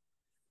that.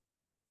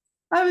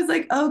 I was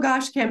like, oh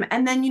gosh, Kim.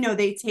 And then,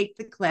 they take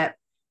the clip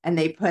and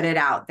they put it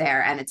out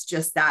there, and it's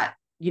just that,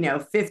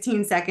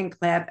 15-second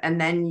clip.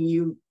 And then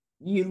you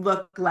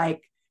look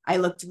like I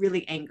looked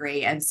really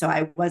angry. And so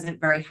I wasn't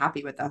very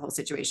happy with the whole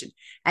situation.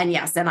 And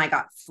yes, then I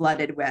got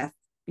flooded with,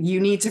 you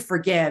need to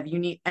forgive, you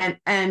need,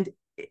 and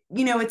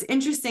it's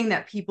interesting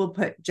that people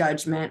put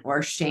judgment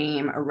or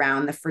shame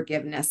around the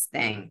forgiveness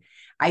thing.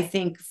 I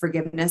think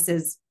forgiveness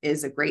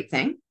is a great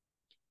thing.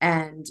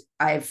 And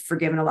I've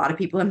forgiven a lot of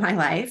people in my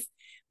life,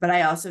 but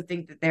I also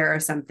think that there are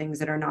some things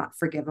that are not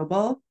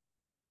forgivable.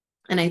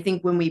 And I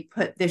think when we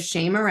put the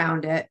shame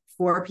around it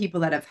for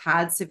people that have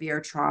had severe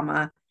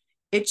trauma,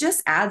 it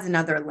just adds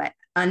another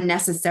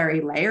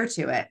unnecessary layer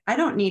to it. I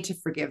don't need to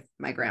forgive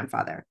my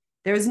grandfather.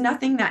 There was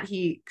nothing that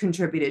he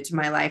contributed to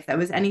my life that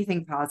was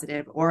anything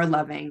positive or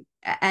loving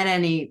at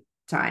any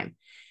time.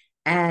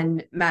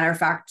 And matter of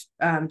fact,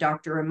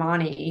 Dr.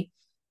 Ramani,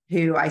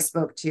 who I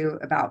spoke to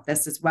about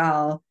this as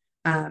well,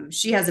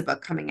 she has a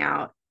book coming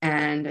out,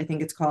 and I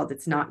think it's called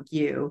It's Not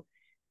You.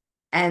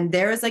 And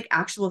there's like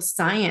actual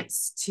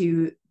science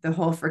to the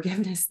whole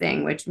forgiveness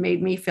thing, which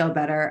made me feel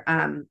better.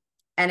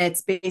 And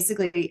it's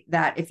basically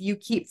that if you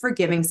keep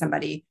forgiving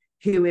somebody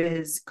who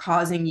is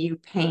causing you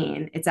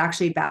pain, it's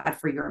actually bad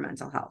for your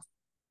mental health.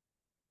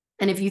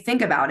 And if you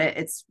think about it,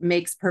 it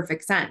makes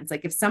perfect sense.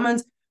 Like if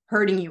someone's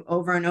hurting you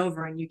over and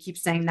over and you keep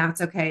saying,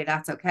 that's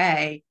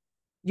okay,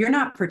 you're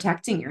not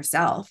protecting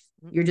yourself.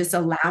 You're just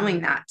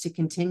allowing that to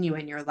continue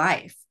in your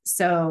life.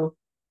 So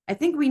I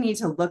think we need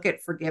to look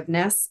at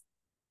forgiveness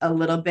a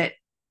little bit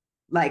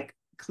like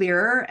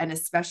clearer, and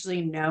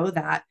especially know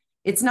that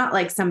it's not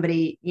like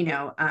somebody,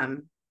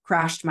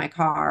 crashed my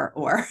car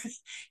or,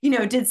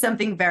 did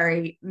something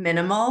very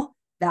minimal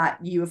that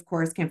you, of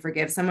course, can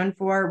forgive someone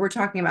for. We're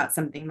talking about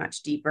something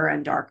much deeper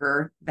and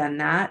darker than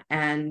that.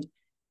 And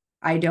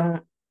I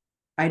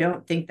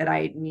don't think that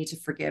I need to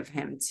forgive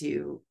him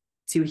to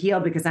heal,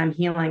 because I'm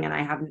healing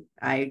and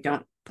I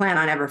don't plan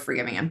on ever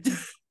forgiving him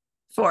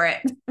for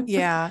it.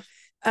 Yeah.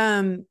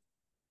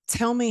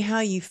 Tell me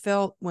how you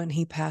felt when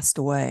he passed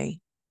away.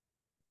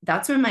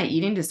 That's when my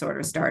eating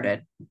disorder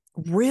started.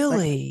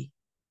 Really?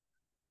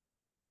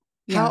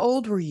 Like, how yeah.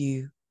 old were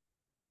you?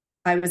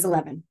 I was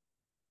 11.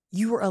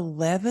 You were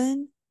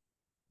 11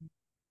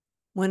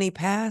 when he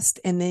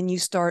passed, and then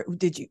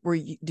did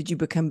you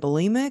become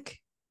bulimic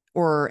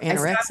or I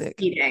stopped anorexic?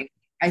 eating.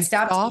 I You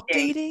stopped stopped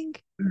eating. eating?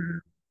 Mm-hmm.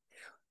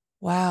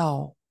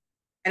 Wow.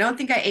 I don't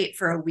think I ate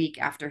for a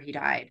week after he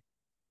died.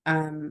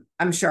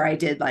 I'm sure I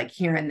did like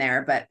here and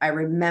there, but I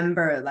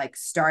remember like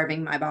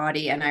starving my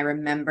body, and I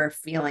remember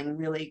feeling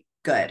really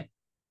good.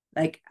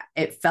 Like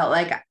it felt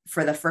like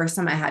for the first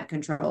time I had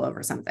control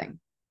over something.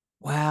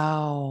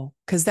 Wow.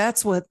 Because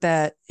that's what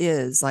that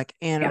is. Like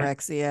Yeah.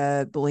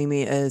 anorexia,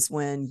 bulimia is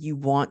when you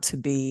want to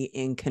be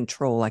in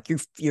control. Like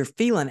you're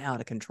feeling out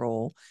of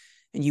control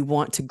and you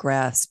want to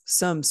grasp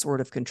some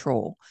sort of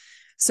control.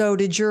 So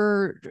did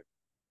your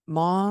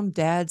mom,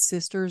 dad,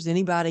 sisters,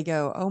 anybody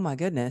go, oh my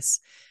goodness,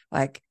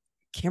 like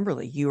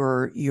Kimberly,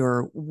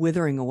 you're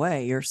withering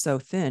away. You're so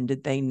thin.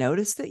 Did they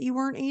notice that you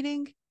weren't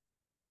eating?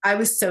 I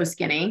was so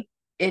skinny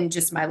in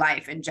just my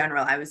life in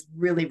general. I was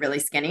really, really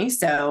skinny.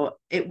 So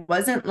it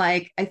wasn't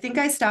like, I think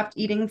I stopped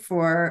eating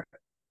for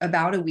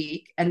about a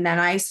week, and then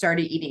I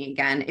started eating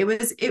again.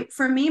 It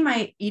for me,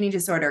 my eating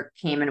disorder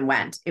came and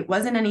went. It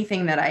wasn't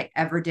anything that I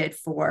ever did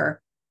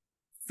for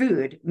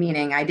food,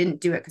 meaning I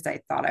didn't do it because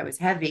I thought I was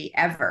heavy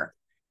ever.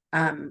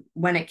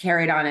 When it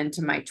carried on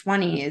into my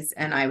 20s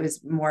and I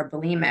was more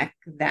bulimic,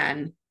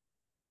 then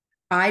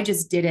I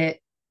just did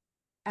it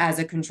as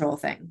a control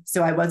thing.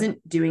 So I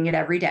wasn't doing it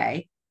every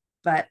day,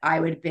 but I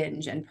would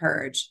binge and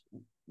purge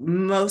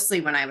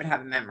mostly when I would have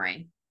a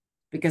memory,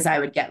 because I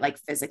would get like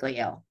physically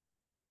ill.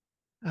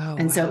 Oh,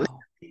 And so it was wow.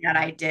 something that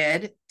I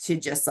did to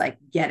just like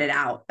get it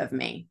out of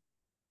me.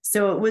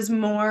 So it was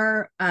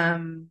more,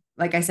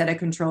 like I said, a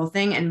control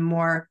thing, and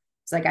more,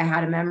 it's like I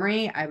had a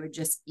memory, I would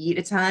just eat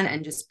a ton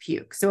and just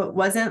puke. So it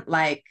wasn't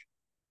like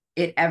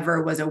it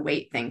ever was a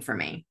weight thing for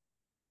me.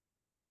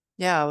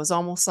 Yeah, it was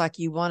almost like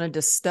you wanted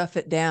to stuff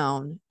it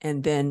down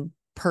and then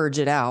purge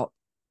it out.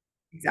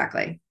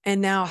 Exactly.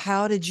 And now,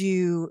 how did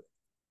you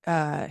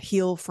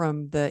heal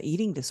from the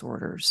eating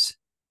disorders?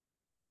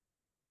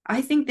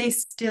 I think they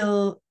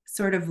still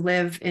sort of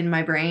live in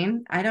my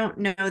brain. I don't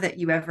know that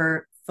you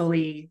ever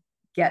fully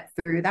get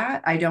through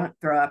that. I don't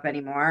throw up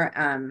anymore.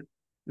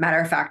 Matter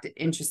of fact,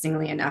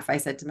 interestingly enough, I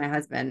said to my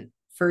husband,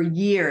 for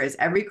years,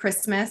 every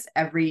Christmas,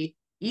 every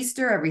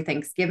Easter, every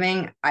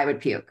Thanksgiving, I would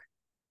puke.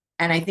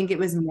 And I think it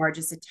was more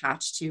just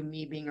attached to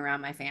me being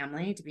around my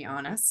family, to be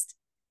honest.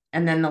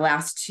 And then the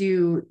last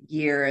 2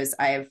 years,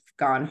 I've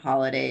gone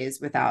holidays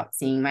without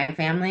seeing my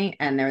family.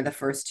 And they're the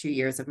first 2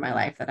 years of my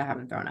life that I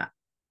haven't thrown up.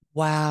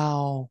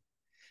 Wow.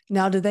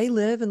 Now, do they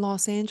live in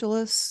Los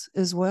Angeles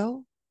as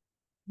well?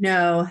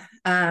 No,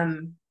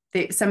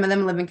 some of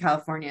them live in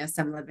California,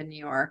 some live in New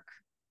York.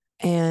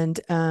 And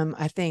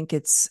I think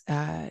it's,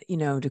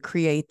 to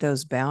create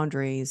those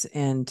boundaries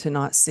and to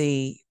not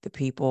see the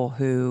people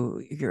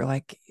who you're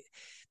like,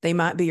 they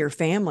might be your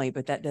family,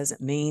 but that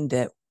doesn't mean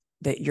that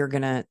you're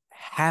going to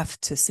have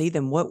to see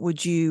them. Do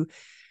you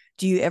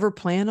ever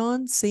plan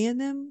on seeing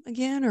them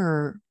again,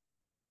 I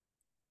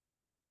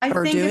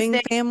or think if doing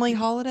they, family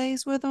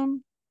holidays with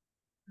them?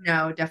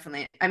 no,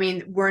 definitely. I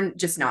mean, we're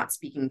just not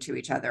speaking to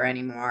each other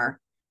anymore.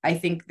 I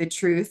think the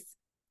truth,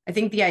 I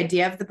think the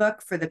idea of the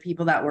book for the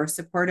people that were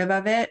supportive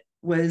of it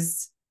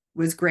was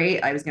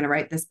great. I was going to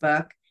write this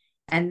book.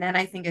 And then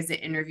I think as the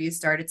interviews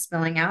started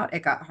spilling out,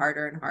 it got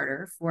harder and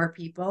harder for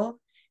people.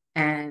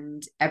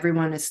 And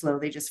everyone has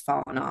slowly just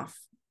fallen off,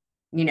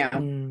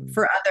 Mm,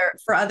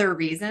 for other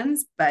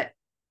reasons, but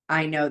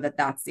I know that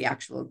that's the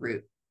actual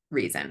root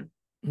reason.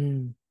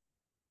 mm.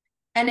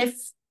 And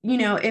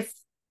if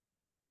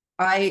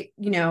I,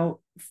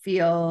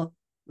 feel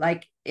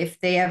like if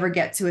they ever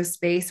get to a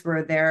space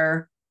where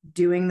they're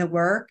doing the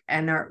work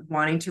and are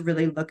wanting to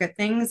really look at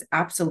things,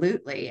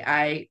 absolutely.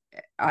 I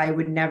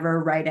would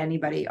never write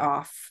anybody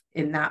off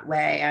in that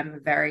way. I'm a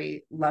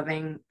very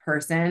loving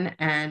person,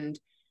 and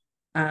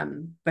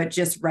but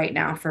just right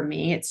now for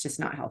me, it's just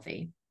not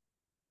healthy.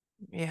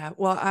 Yeah.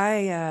 Well,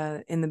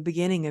 in the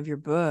beginning of your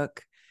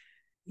book,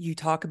 you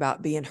talk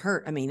about being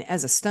hurt. I mean,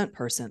 as a stunt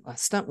person, a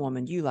stunt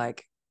woman, you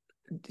like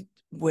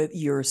with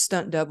your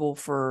stunt double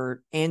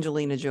for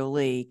Angelina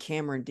Jolie,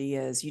 Cameron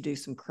Diaz, you do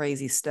some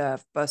crazy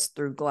stuff, bust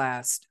through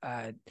glass,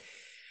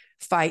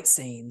 fight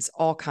scenes,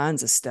 all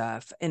kinds of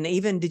stuff. And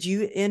even did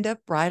you end up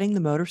riding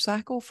the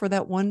motorcycle for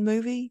that one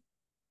movie?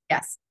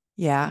 Yes.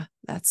 Yeah,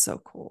 that's so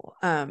cool.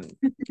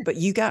 But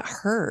you got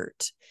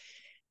hurt.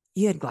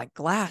 You had like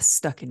glass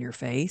stuck in your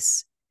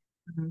face.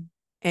 Mhm.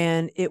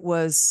 And it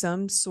was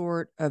some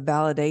sort of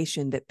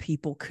validation that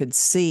people could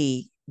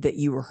see that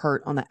you were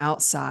hurt on the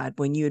outside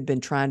when you had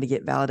been trying to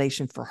get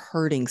validation for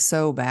hurting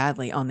so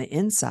badly on the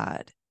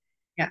inside.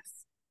 Yes.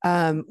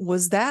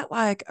 Was that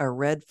like a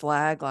red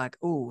flag? Like,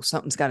 oh,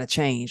 something's got to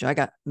change.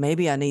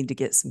 Maybe I need to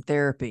get some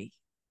therapy.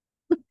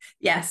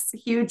 Yes,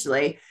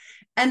 hugely.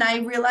 And I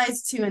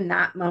realized too in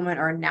that moment,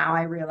 or now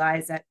I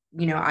realize that,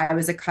 I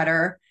was a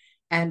cutter,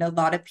 and a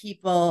lot of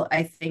people,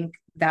 I think,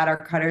 that are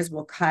cutters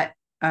will cut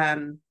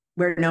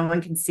where no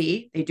one can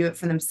see. They do it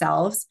for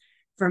themselves.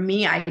 For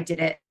me, I did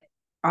it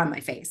on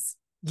my face.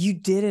 You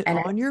did it And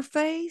on your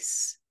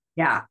face?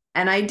 yeah.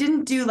 And I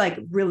didn't do like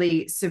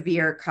really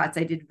severe cuts.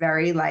 I did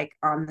very like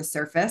on the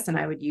surface, and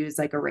I would use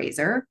like a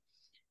razor.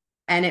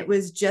 And it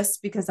was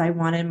just because I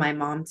wanted my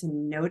mom to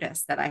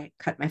notice that I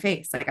cut my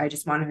face. Like I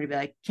just wanted her to be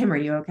like, Kim, are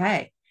you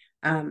okay?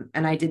 And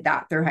I did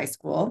that through high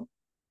school.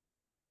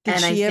 Did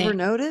And I she ever think,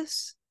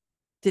 notice?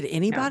 Did no,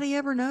 anybody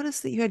ever notice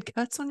that you had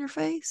cuts on your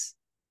face?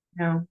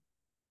 no.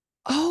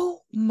 Oh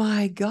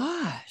my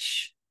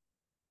gosh.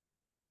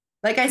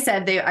 Like I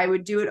said, I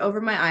would do it over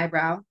my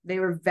eyebrow. They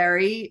were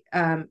very,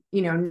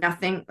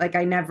 nothing like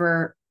I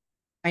never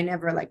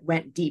like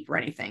went deep or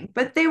anything,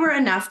 but they were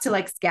enough to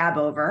like scab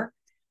over.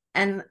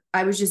 And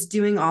I was just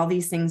doing all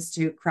these things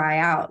to cry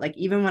out. Like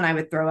even when I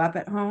would throw up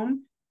at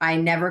home, I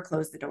never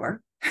closed the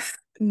door.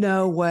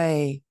 No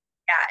way.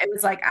 Yeah, it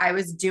was like I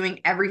was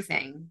doing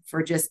everything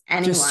for just Just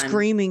anyone.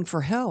 screaming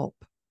for help.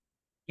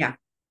 Yeah.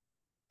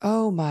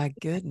 Oh my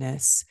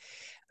goodness.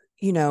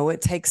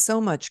 It takes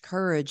so much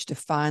courage to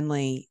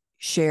finally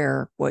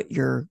share what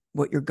you're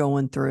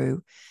going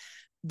through.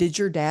 Did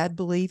your dad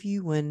believe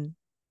you when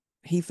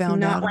he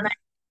found Not out? when I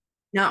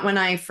not when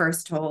I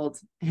first told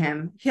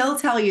him. He'll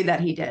tell you that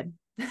he did,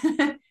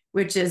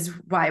 which is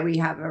why we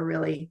have a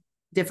really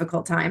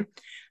difficult time.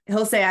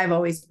 He'll say, I've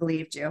always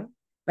believed you,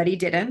 but he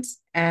didn't.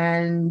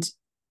 And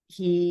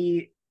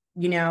he,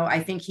 I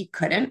think he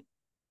couldn't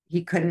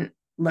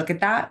look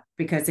at that,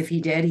 because if he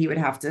did, he would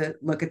have to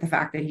look at the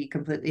fact that he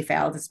completely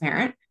failed as a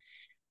parent.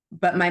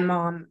 But my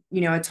mom,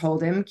 I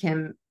told him,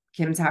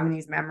 Kim's having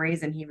these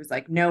memories. And he was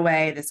like, no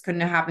way, this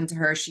couldn't have happened to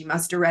her. She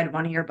must have read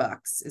one of your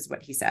books, is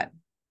what he said.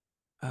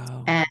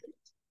 Oh, And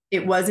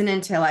it wasn't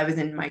until I was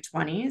in my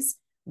 20s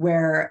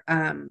where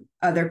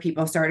other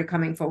people started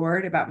coming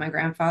forward about my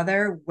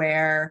grandfather,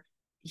 where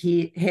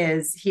he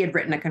had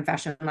written a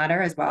confession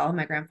letter as well,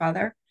 my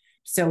grandfather.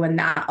 So when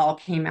that all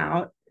came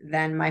out,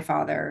 then my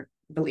father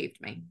believed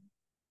me.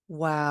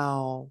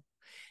 wow.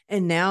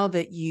 And now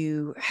that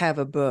you have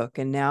a book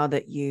and now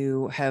that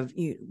you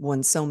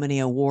won so many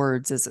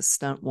awards as a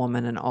stunt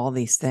woman and all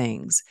these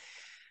things,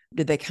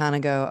 did they kind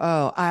of go,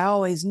 oh, I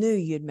always knew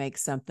you'd make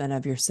something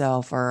of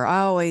yourself, or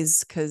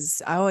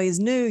because I always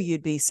knew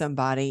you'd be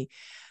somebody?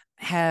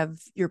 Have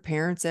your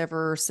parents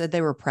ever said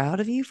they were proud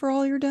of you for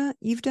all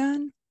you've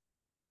done?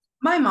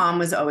 My mom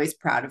was always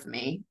proud of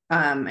me,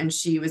 and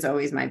she was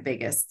always my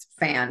biggest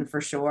fan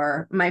for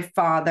sure. My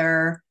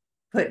father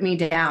put me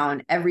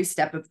down every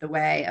step of the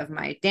way of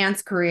my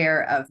dance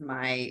career, of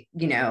my,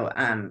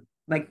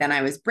 like then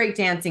I was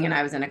breakdancing and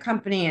I was in a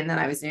company, and then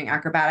I was doing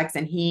acrobatics,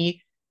 and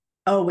he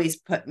always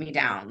put me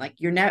down. Like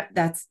you're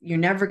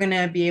never going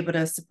to be able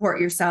to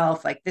support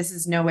yourself. Like this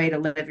is no way to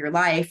live your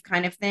life,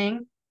 kind of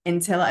thing,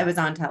 until I was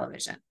on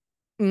television.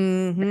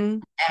 Mm-hmm.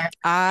 Everything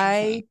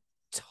I changed.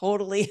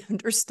 totally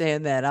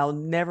understand that. I'll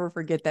never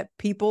forget that.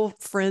 People,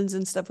 friends,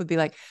 and stuff would be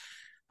like,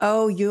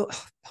 oh,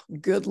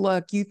 good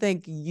luck. You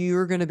think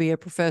you're going to be a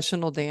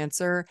professional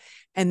dancer.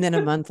 And then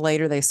a month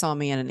later, they saw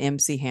me in an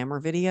MC Hammer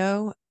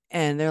video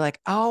and they're like,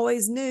 I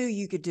always knew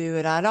you could do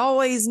it. I'd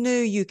always knew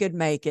you could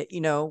make it. You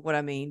know what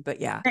I mean?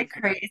 But yeah. Isn't it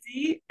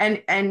crazy?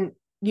 And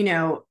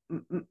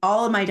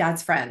all of my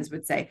dad's friends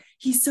would say,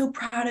 he's so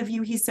proud of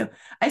you.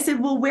 I said,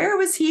 well, where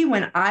was he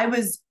when I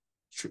was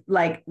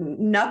like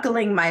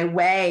knuckling my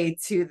way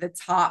to the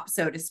top,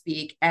 so to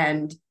speak,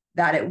 and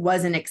that it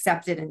wasn't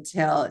accepted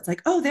until it's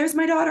like, oh, there's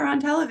my daughter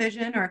on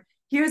television, or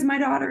here's my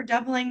daughter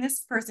doubling this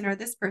person or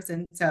this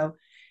person. So,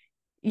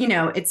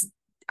 it's,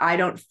 I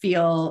don't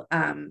feel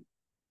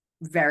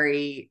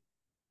very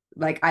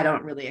like I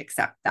don't really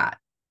accept that,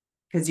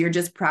 because you're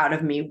just proud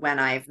of me when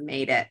I've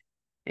made it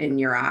in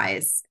your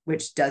eyes,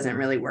 which doesn't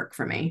really work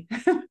for me.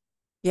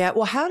 Yeah.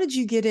 Well, how did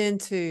you get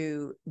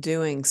into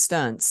doing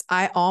stunts?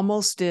 I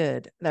almost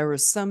did. There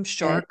was some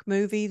shark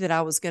movie that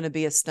I was going to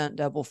be a stunt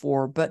double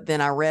for, but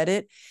then I read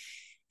it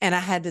and I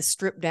had to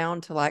strip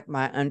down to like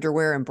my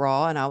underwear and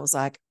bra. And I was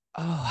like,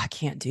 oh, I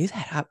can't do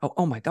that.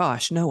 Oh my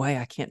gosh, no way.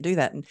 I can't do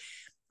that. And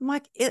I'm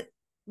like, it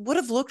would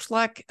have looked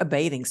like a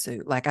bathing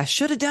suit. Like I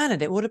should have done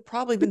it. It would have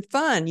probably been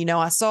fun.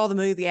 I saw the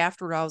movie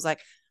afterward. I was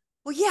like,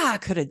 well, yeah, I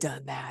could have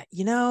done that.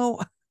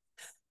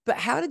 But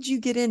how did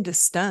you get into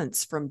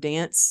stunts from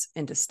dance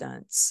into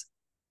stunts?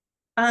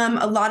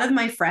 A lot of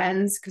my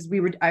friends, because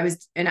I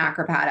was an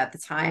acrobat at the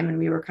time, and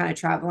we were kind of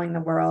traveling the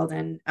world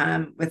and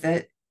with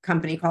a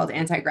company called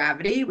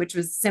Anti-Gravity, which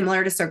was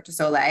similar to Cirque du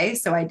Soleil.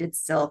 So I did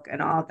silk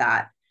and all of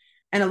that.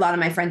 And a lot of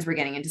my friends were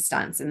getting into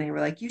stunts, and they were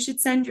like, you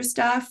should send your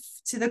stuff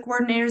to the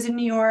coordinators in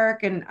New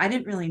York. And I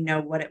didn't really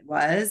know what it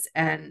was.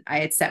 And I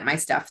had sent my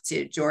stuff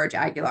to George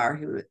Aguilar,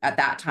 who at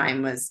that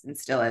time was and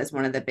still is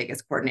one of the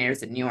biggest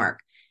coordinators in New York.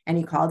 And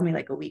he called me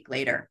like a week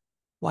later.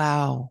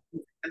 Wow.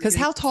 Because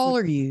how tall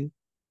are you?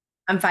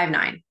 I'm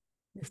 5'9".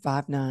 You're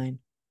 5'9". You're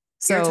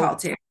So tall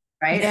too,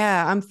 right?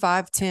 yeah, I'm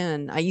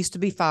 5'10". I used to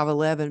be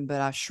 5'11",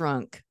 but I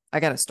shrunk. I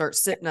got to start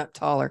sitting up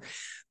taller.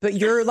 But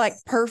you're like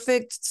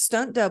perfect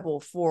stunt double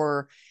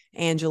for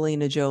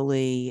Angelina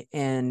Jolie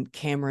and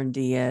Cameron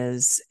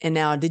Diaz. And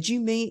now, did you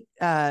meet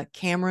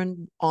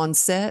Cameron on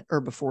set or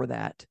before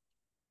that?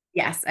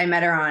 Yes, I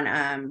met her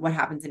on What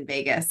Happens in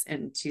Vegas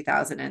in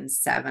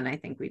 2007. I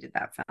think we did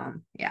that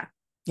film. Yeah.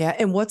 Yeah.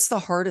 And what's the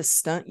hardest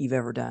stunt you've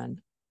ever done?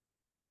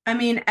 I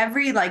mean,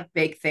 every like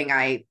big thing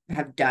I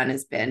have done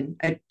has been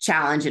a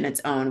challenge in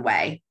its own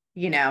way,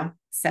 you know?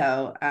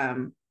 So, Do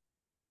you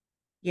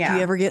yeah.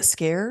 ever get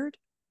scared?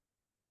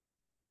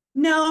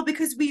 No,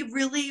 because we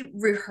really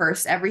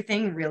rehearse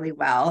everything really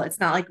well. It's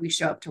not like we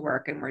show up to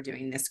work and we're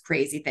doing this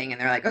crazy thing and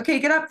they're like, okay,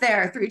 get up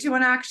there, 3, 2,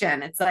 1,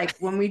 action. It's like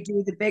when we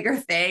do the bigger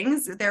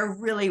things, they're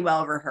really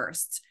well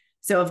rehearsed.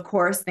 So of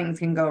course things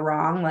can go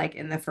wrong, like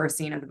in the first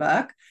scene of the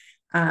book.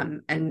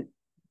 And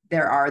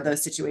there are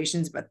those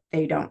situations, but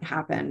they don't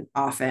happen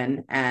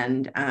often.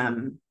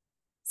 And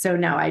so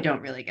no, I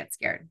don't really get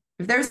scared.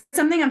 If there's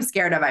something I'm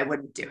scared of, I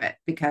wouldn't do it,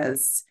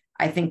 because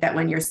I think that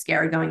when you're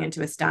scared going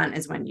into a stunt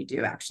is when you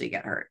do actually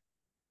get hurt.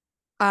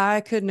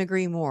 I couldn't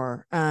agree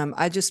more.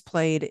 I just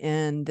played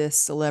in this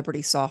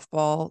celebrity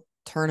softball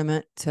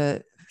tournament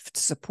to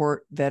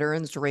support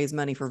veterans, to raise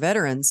money for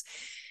veterans.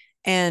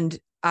 And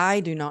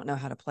I do not know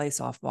how to play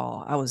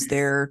softball. I was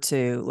there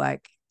to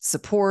like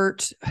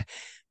support.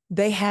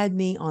 They had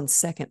me on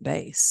second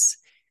base.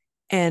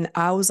 And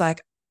I was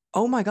like,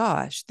 oh my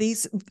gosh,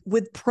 these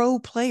with pro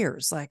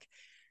players, like,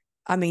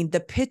 I mean, the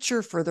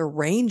pitcher for the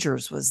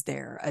Rangers was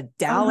there, a Oh my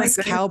Dallas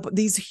goodness. Cowboy,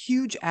 these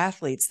huge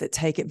athletes that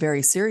take it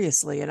very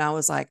seriously. And I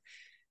was like,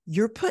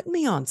 you're putting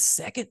me on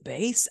second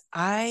base.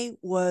 I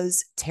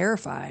was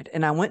terrified.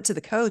 And I went to the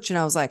coach and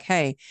I was like,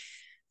 hey,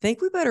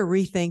 think we better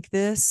rethink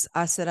this.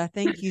 I said, I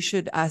think you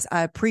should. I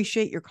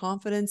appreciate your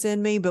confidence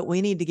in me, but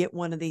we need to get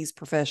one of these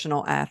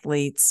professional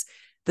athletes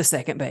the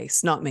second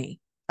base, not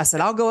me. I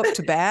said, I'll go up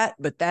to bat,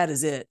 but that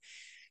is it.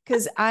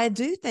 Because I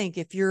do think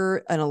if you're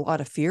in a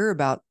lot of fear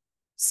about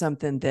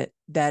something,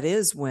 that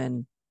is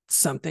when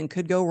something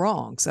could go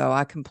wrong. So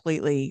I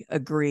completely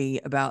agree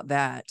about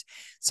that.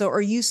 So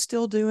are you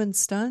still doing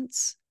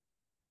stunts?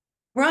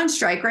 We're on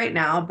strike right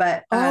now,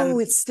 but Oh,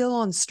 it's still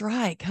on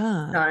strike,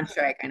 huh? not on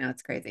strike. I know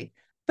it's crazy.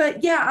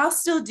 But yeah, I'll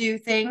still do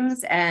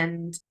things,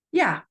 and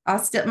yeah, I'll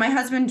still my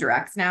husband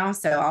directs now,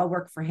 so I'll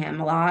work for him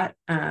a lot.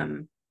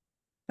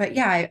 But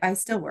yeah, I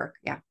still work.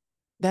 Yeah.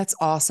 That's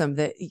awesome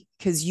that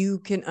because you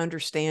can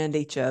understand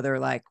each other,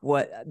 like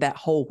what that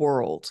whole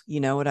world, you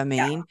know what I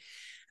Yeah.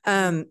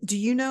 mean? Do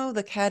you know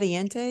the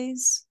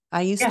Cadientes?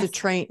 I used to Yes.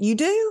 train. You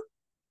do?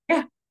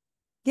 Yeah.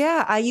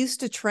 Yeah, I used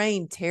to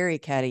train Terry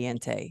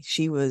Cadiente.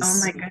 She Oh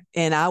was, my God.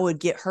 and I would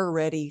get her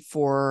ready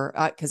for,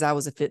 because I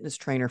was a fitness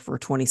trainer for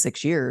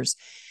 26 years,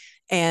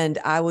 and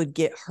I would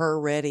get her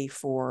ready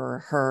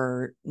for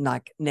her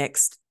like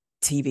next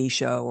TV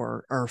show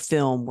or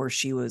film where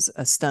she was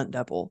a stunt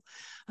double.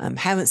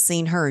 Haven't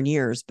seen her in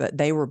years, but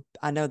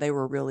I know they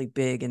were really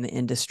big in the Yes.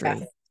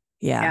 industry.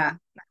 Yeah. Yeah.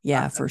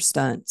 Yeah. For Awesome.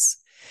 stunts.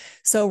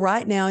 So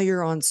right now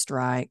you're on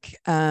strike.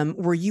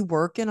 Were you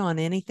working on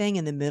anything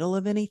in the middle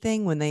of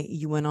anything when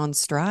you went on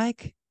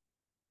strike?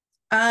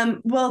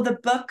 Well, the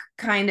book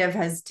kind of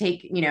has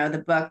taken,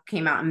 the book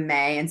came out in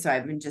May. And so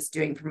I've been just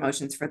doing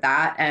promotions for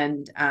that.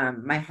 And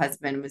my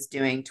husband was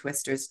doing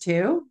Twisters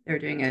too. They're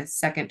doing a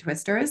second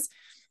Twisters.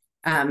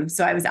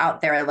 So I was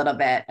out there a little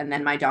bit, and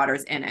then my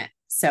daughter's in it.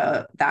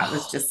 So that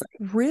was Oh, just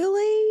like,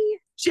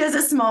 really? she has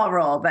a small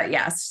role, but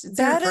yes, it's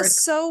her That is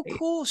first. so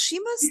cool. She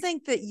must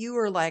think that you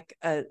are like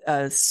a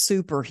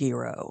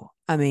superhero.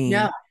 I No,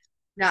 mean,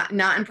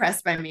 not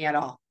impressed by me at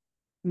all.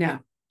 No,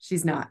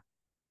 she's not.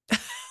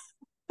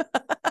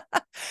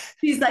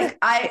 She's like,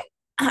 I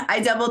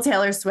double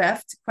Taylor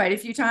Swift quite a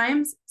few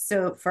times.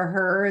 So for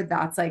her,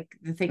 that's like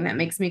the thing that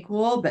makes me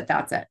cool, but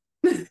that's it.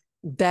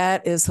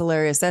 That is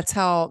hilarious. That's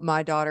how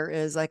my daughter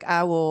is. Like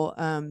I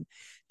will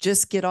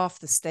just get off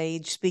the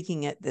stage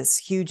speaking at this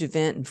huge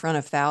event in front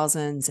of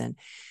thousands, and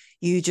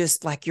you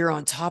just like you're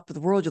on top of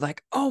the world. You're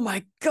like, oh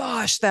my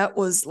gosh, that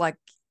was like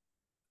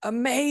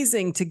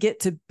amazing to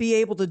get to be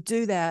able to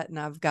do that. And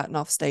I've gotten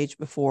off stage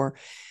before.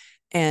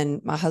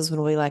 And my husband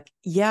will be like,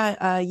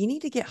 yeah, you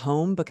need to get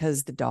home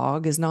because the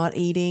dog is not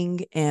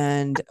eating.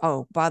 And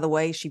oh, by the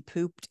way, she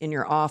pooped in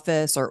your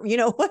office or,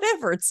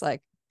 whatever. It's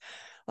like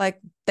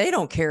they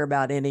don't care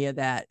about any of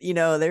that.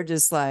 They're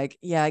just like,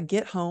 yeah,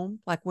 get home.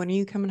 Like, when are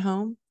you coming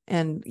home?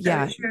 And So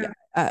yeah, true.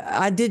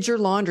 I did your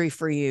laundry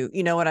for you.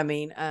 You know what I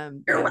mean?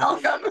 You're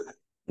welcome.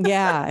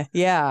 Yeah.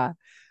 Yeah.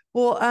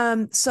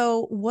 Well,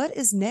 so what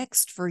is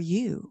next for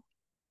you?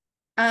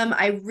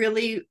 I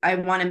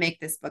want to make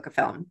this book a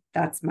film.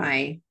 That's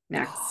my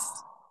next.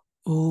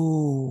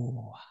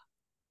 Oh,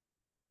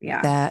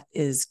 Yeah. that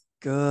is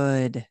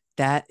good.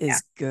 That Yeah.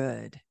 is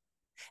good.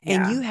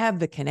 And Yeah. you have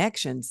the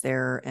connections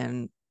there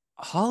in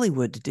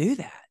Hollywood to do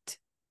that.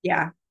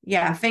 Yeah.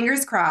 Yeah.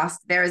 Fingers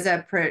crossed. There's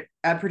a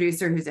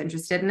producer who's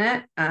interested in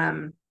it.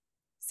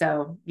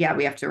 So yeah,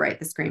 we have to write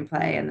the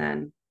screenplay and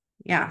then,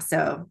 yeah.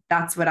 So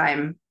that's what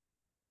I'm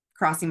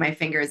crossing my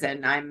fingers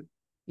and I'm,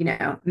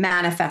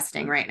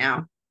 manifesting right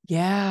now.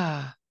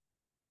 Yeah.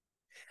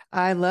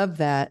 I love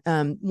that.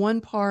 One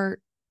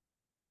part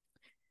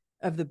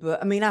of the book,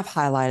 I mean, I've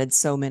highlighted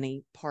so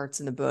many parts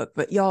in the book,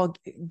 but y'all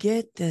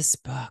get this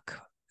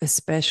book,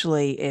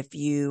 especially if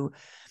you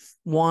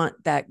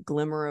want that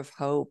glimmer of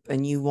hope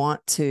and you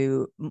want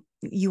to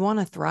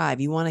thrive,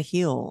 you want to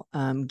heal.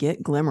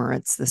 Get Glimmer.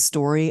 It's the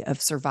story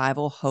of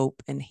survival,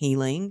 hope, and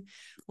healing.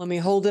 Let me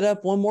hold it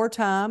up one more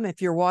time.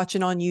 If you're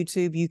watching on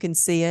YouTube, you can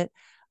see it.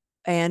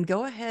 And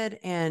go ahead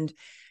and,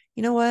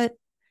 you know what?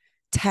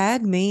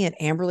 Tag me at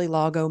Amberly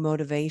Lago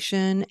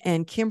Motivation.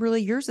 And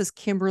Kimberly, yours is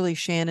Kimberly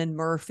Shannon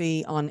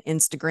Murphy on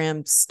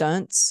Instagram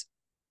Stunts.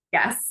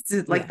 Yes.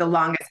 It's like Yeah. the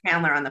longest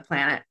handler on the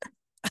planet.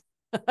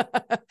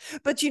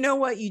 But you know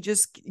what? You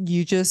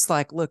just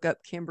like look up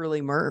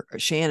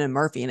Shannon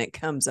Murphy and it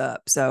comes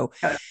up. So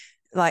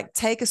like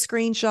take a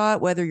screenshot,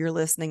 whether you're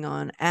listening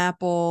on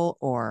Apple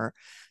or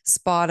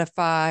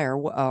Spotify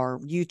or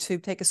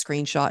YouTube, take a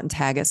screenshot and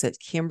tag us at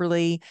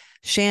Kimberly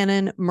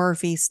Shannon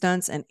Murphy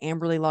Stunts and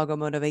Amberly Lago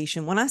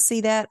Motivation. When I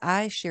see that,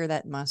 I share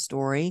that in my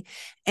story.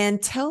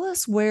 And tell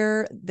us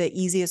where the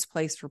easiest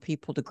place for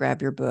people to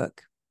grab your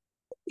book.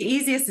 The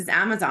easiest is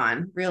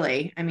Amazon,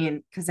 really. I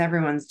mean, because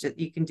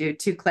you can do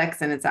 2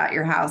 clicks and it's at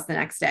your house the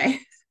next day.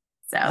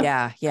 So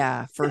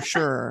Yeah, for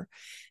sure.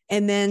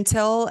 And then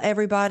tell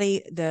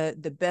everybody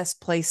the best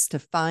place to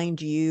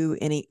find you,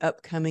 any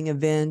upcoming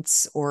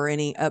events or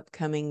any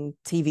upcoming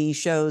TV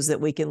shows that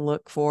we can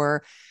look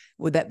for.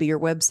 Would that be your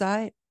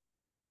website?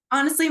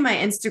 honestly, my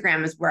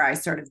Instagram is where I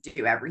sort of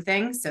do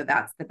everything. So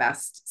that's the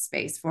best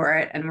space for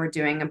it. And we're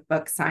doing a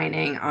book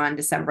signing on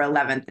December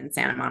 11th in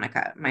Santa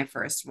Monica, my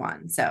first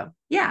one. So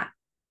yeah.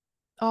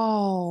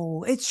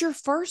 Oh, it's your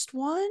first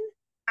one?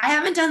 I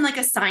haven't done like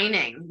a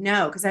signing,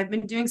 no, because I've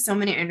been doing so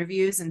many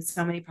interviews and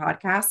so many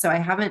podcasts. So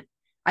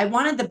I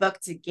wanted the book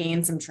to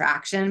gain some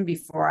traction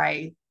before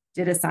I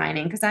did a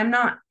signing because I'm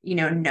not,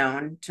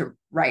 known to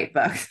write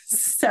books.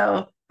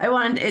 So I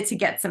wanted it to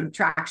get some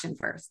traction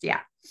first. Yeah.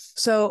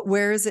 So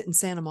where is it in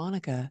Santa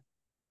Monica?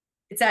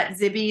 It's at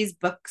Zibby's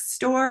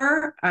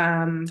bookstore.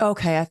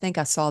 Okay, I think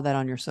I saw that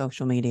on your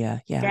social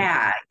media. Yeah.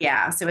 Yeah.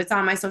 Yeah. So it's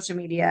on my social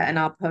media and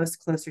I'll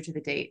post closer to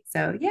the date.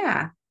 So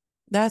yeah.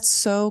 That's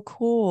so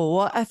cool.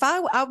 Well, if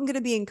I'm going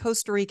to be in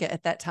Costa Rica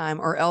at that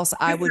time, or else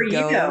I Good for would you.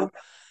 go.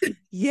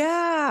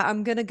 Yeah,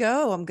 I'm going to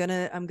go. I'm going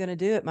to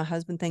do it. My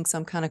husband thinks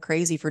I'm kind of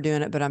crazy for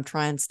doing it, but I'm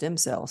trying stem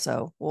cell,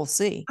 so we'll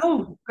see.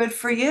 Oh, good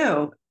for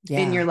you.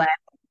 In Yeah. your leg.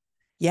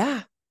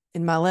 Yeah.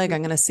 In my leg, I'm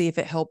going to see if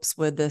it helps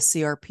with the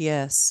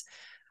CRPS.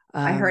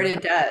 I heard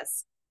it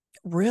does.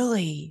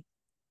 Really?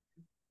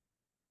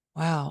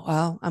 Wow.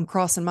 Well, I'm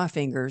crossing my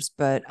fingers,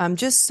 but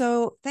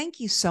thank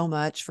you so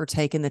much for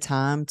taking the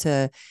time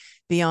to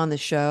be on the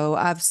show.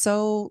 I've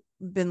so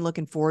been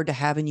looking forward to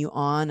having you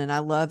on, and I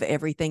love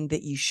everything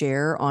that you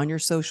share on your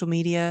social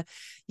media.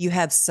 You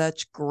have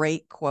such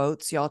great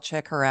quotes. Y'all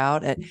check her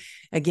out at,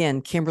 again,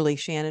 Kimberly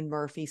Shannon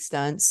Murphy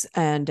Stunts.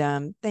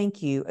 And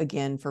thank you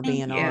again for Thank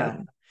being you.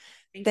 on.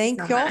 Thank you so Thank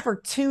y'all much. for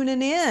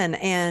tuning in,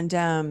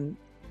 and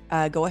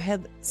go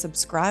ahead,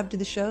 subscribe to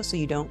the show so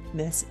you don't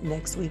miss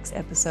next week's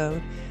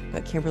episode.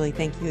 But Kimberly,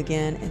 thank you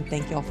again, and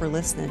thank y'all for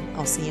listening.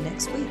 I'll see you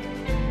next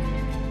week.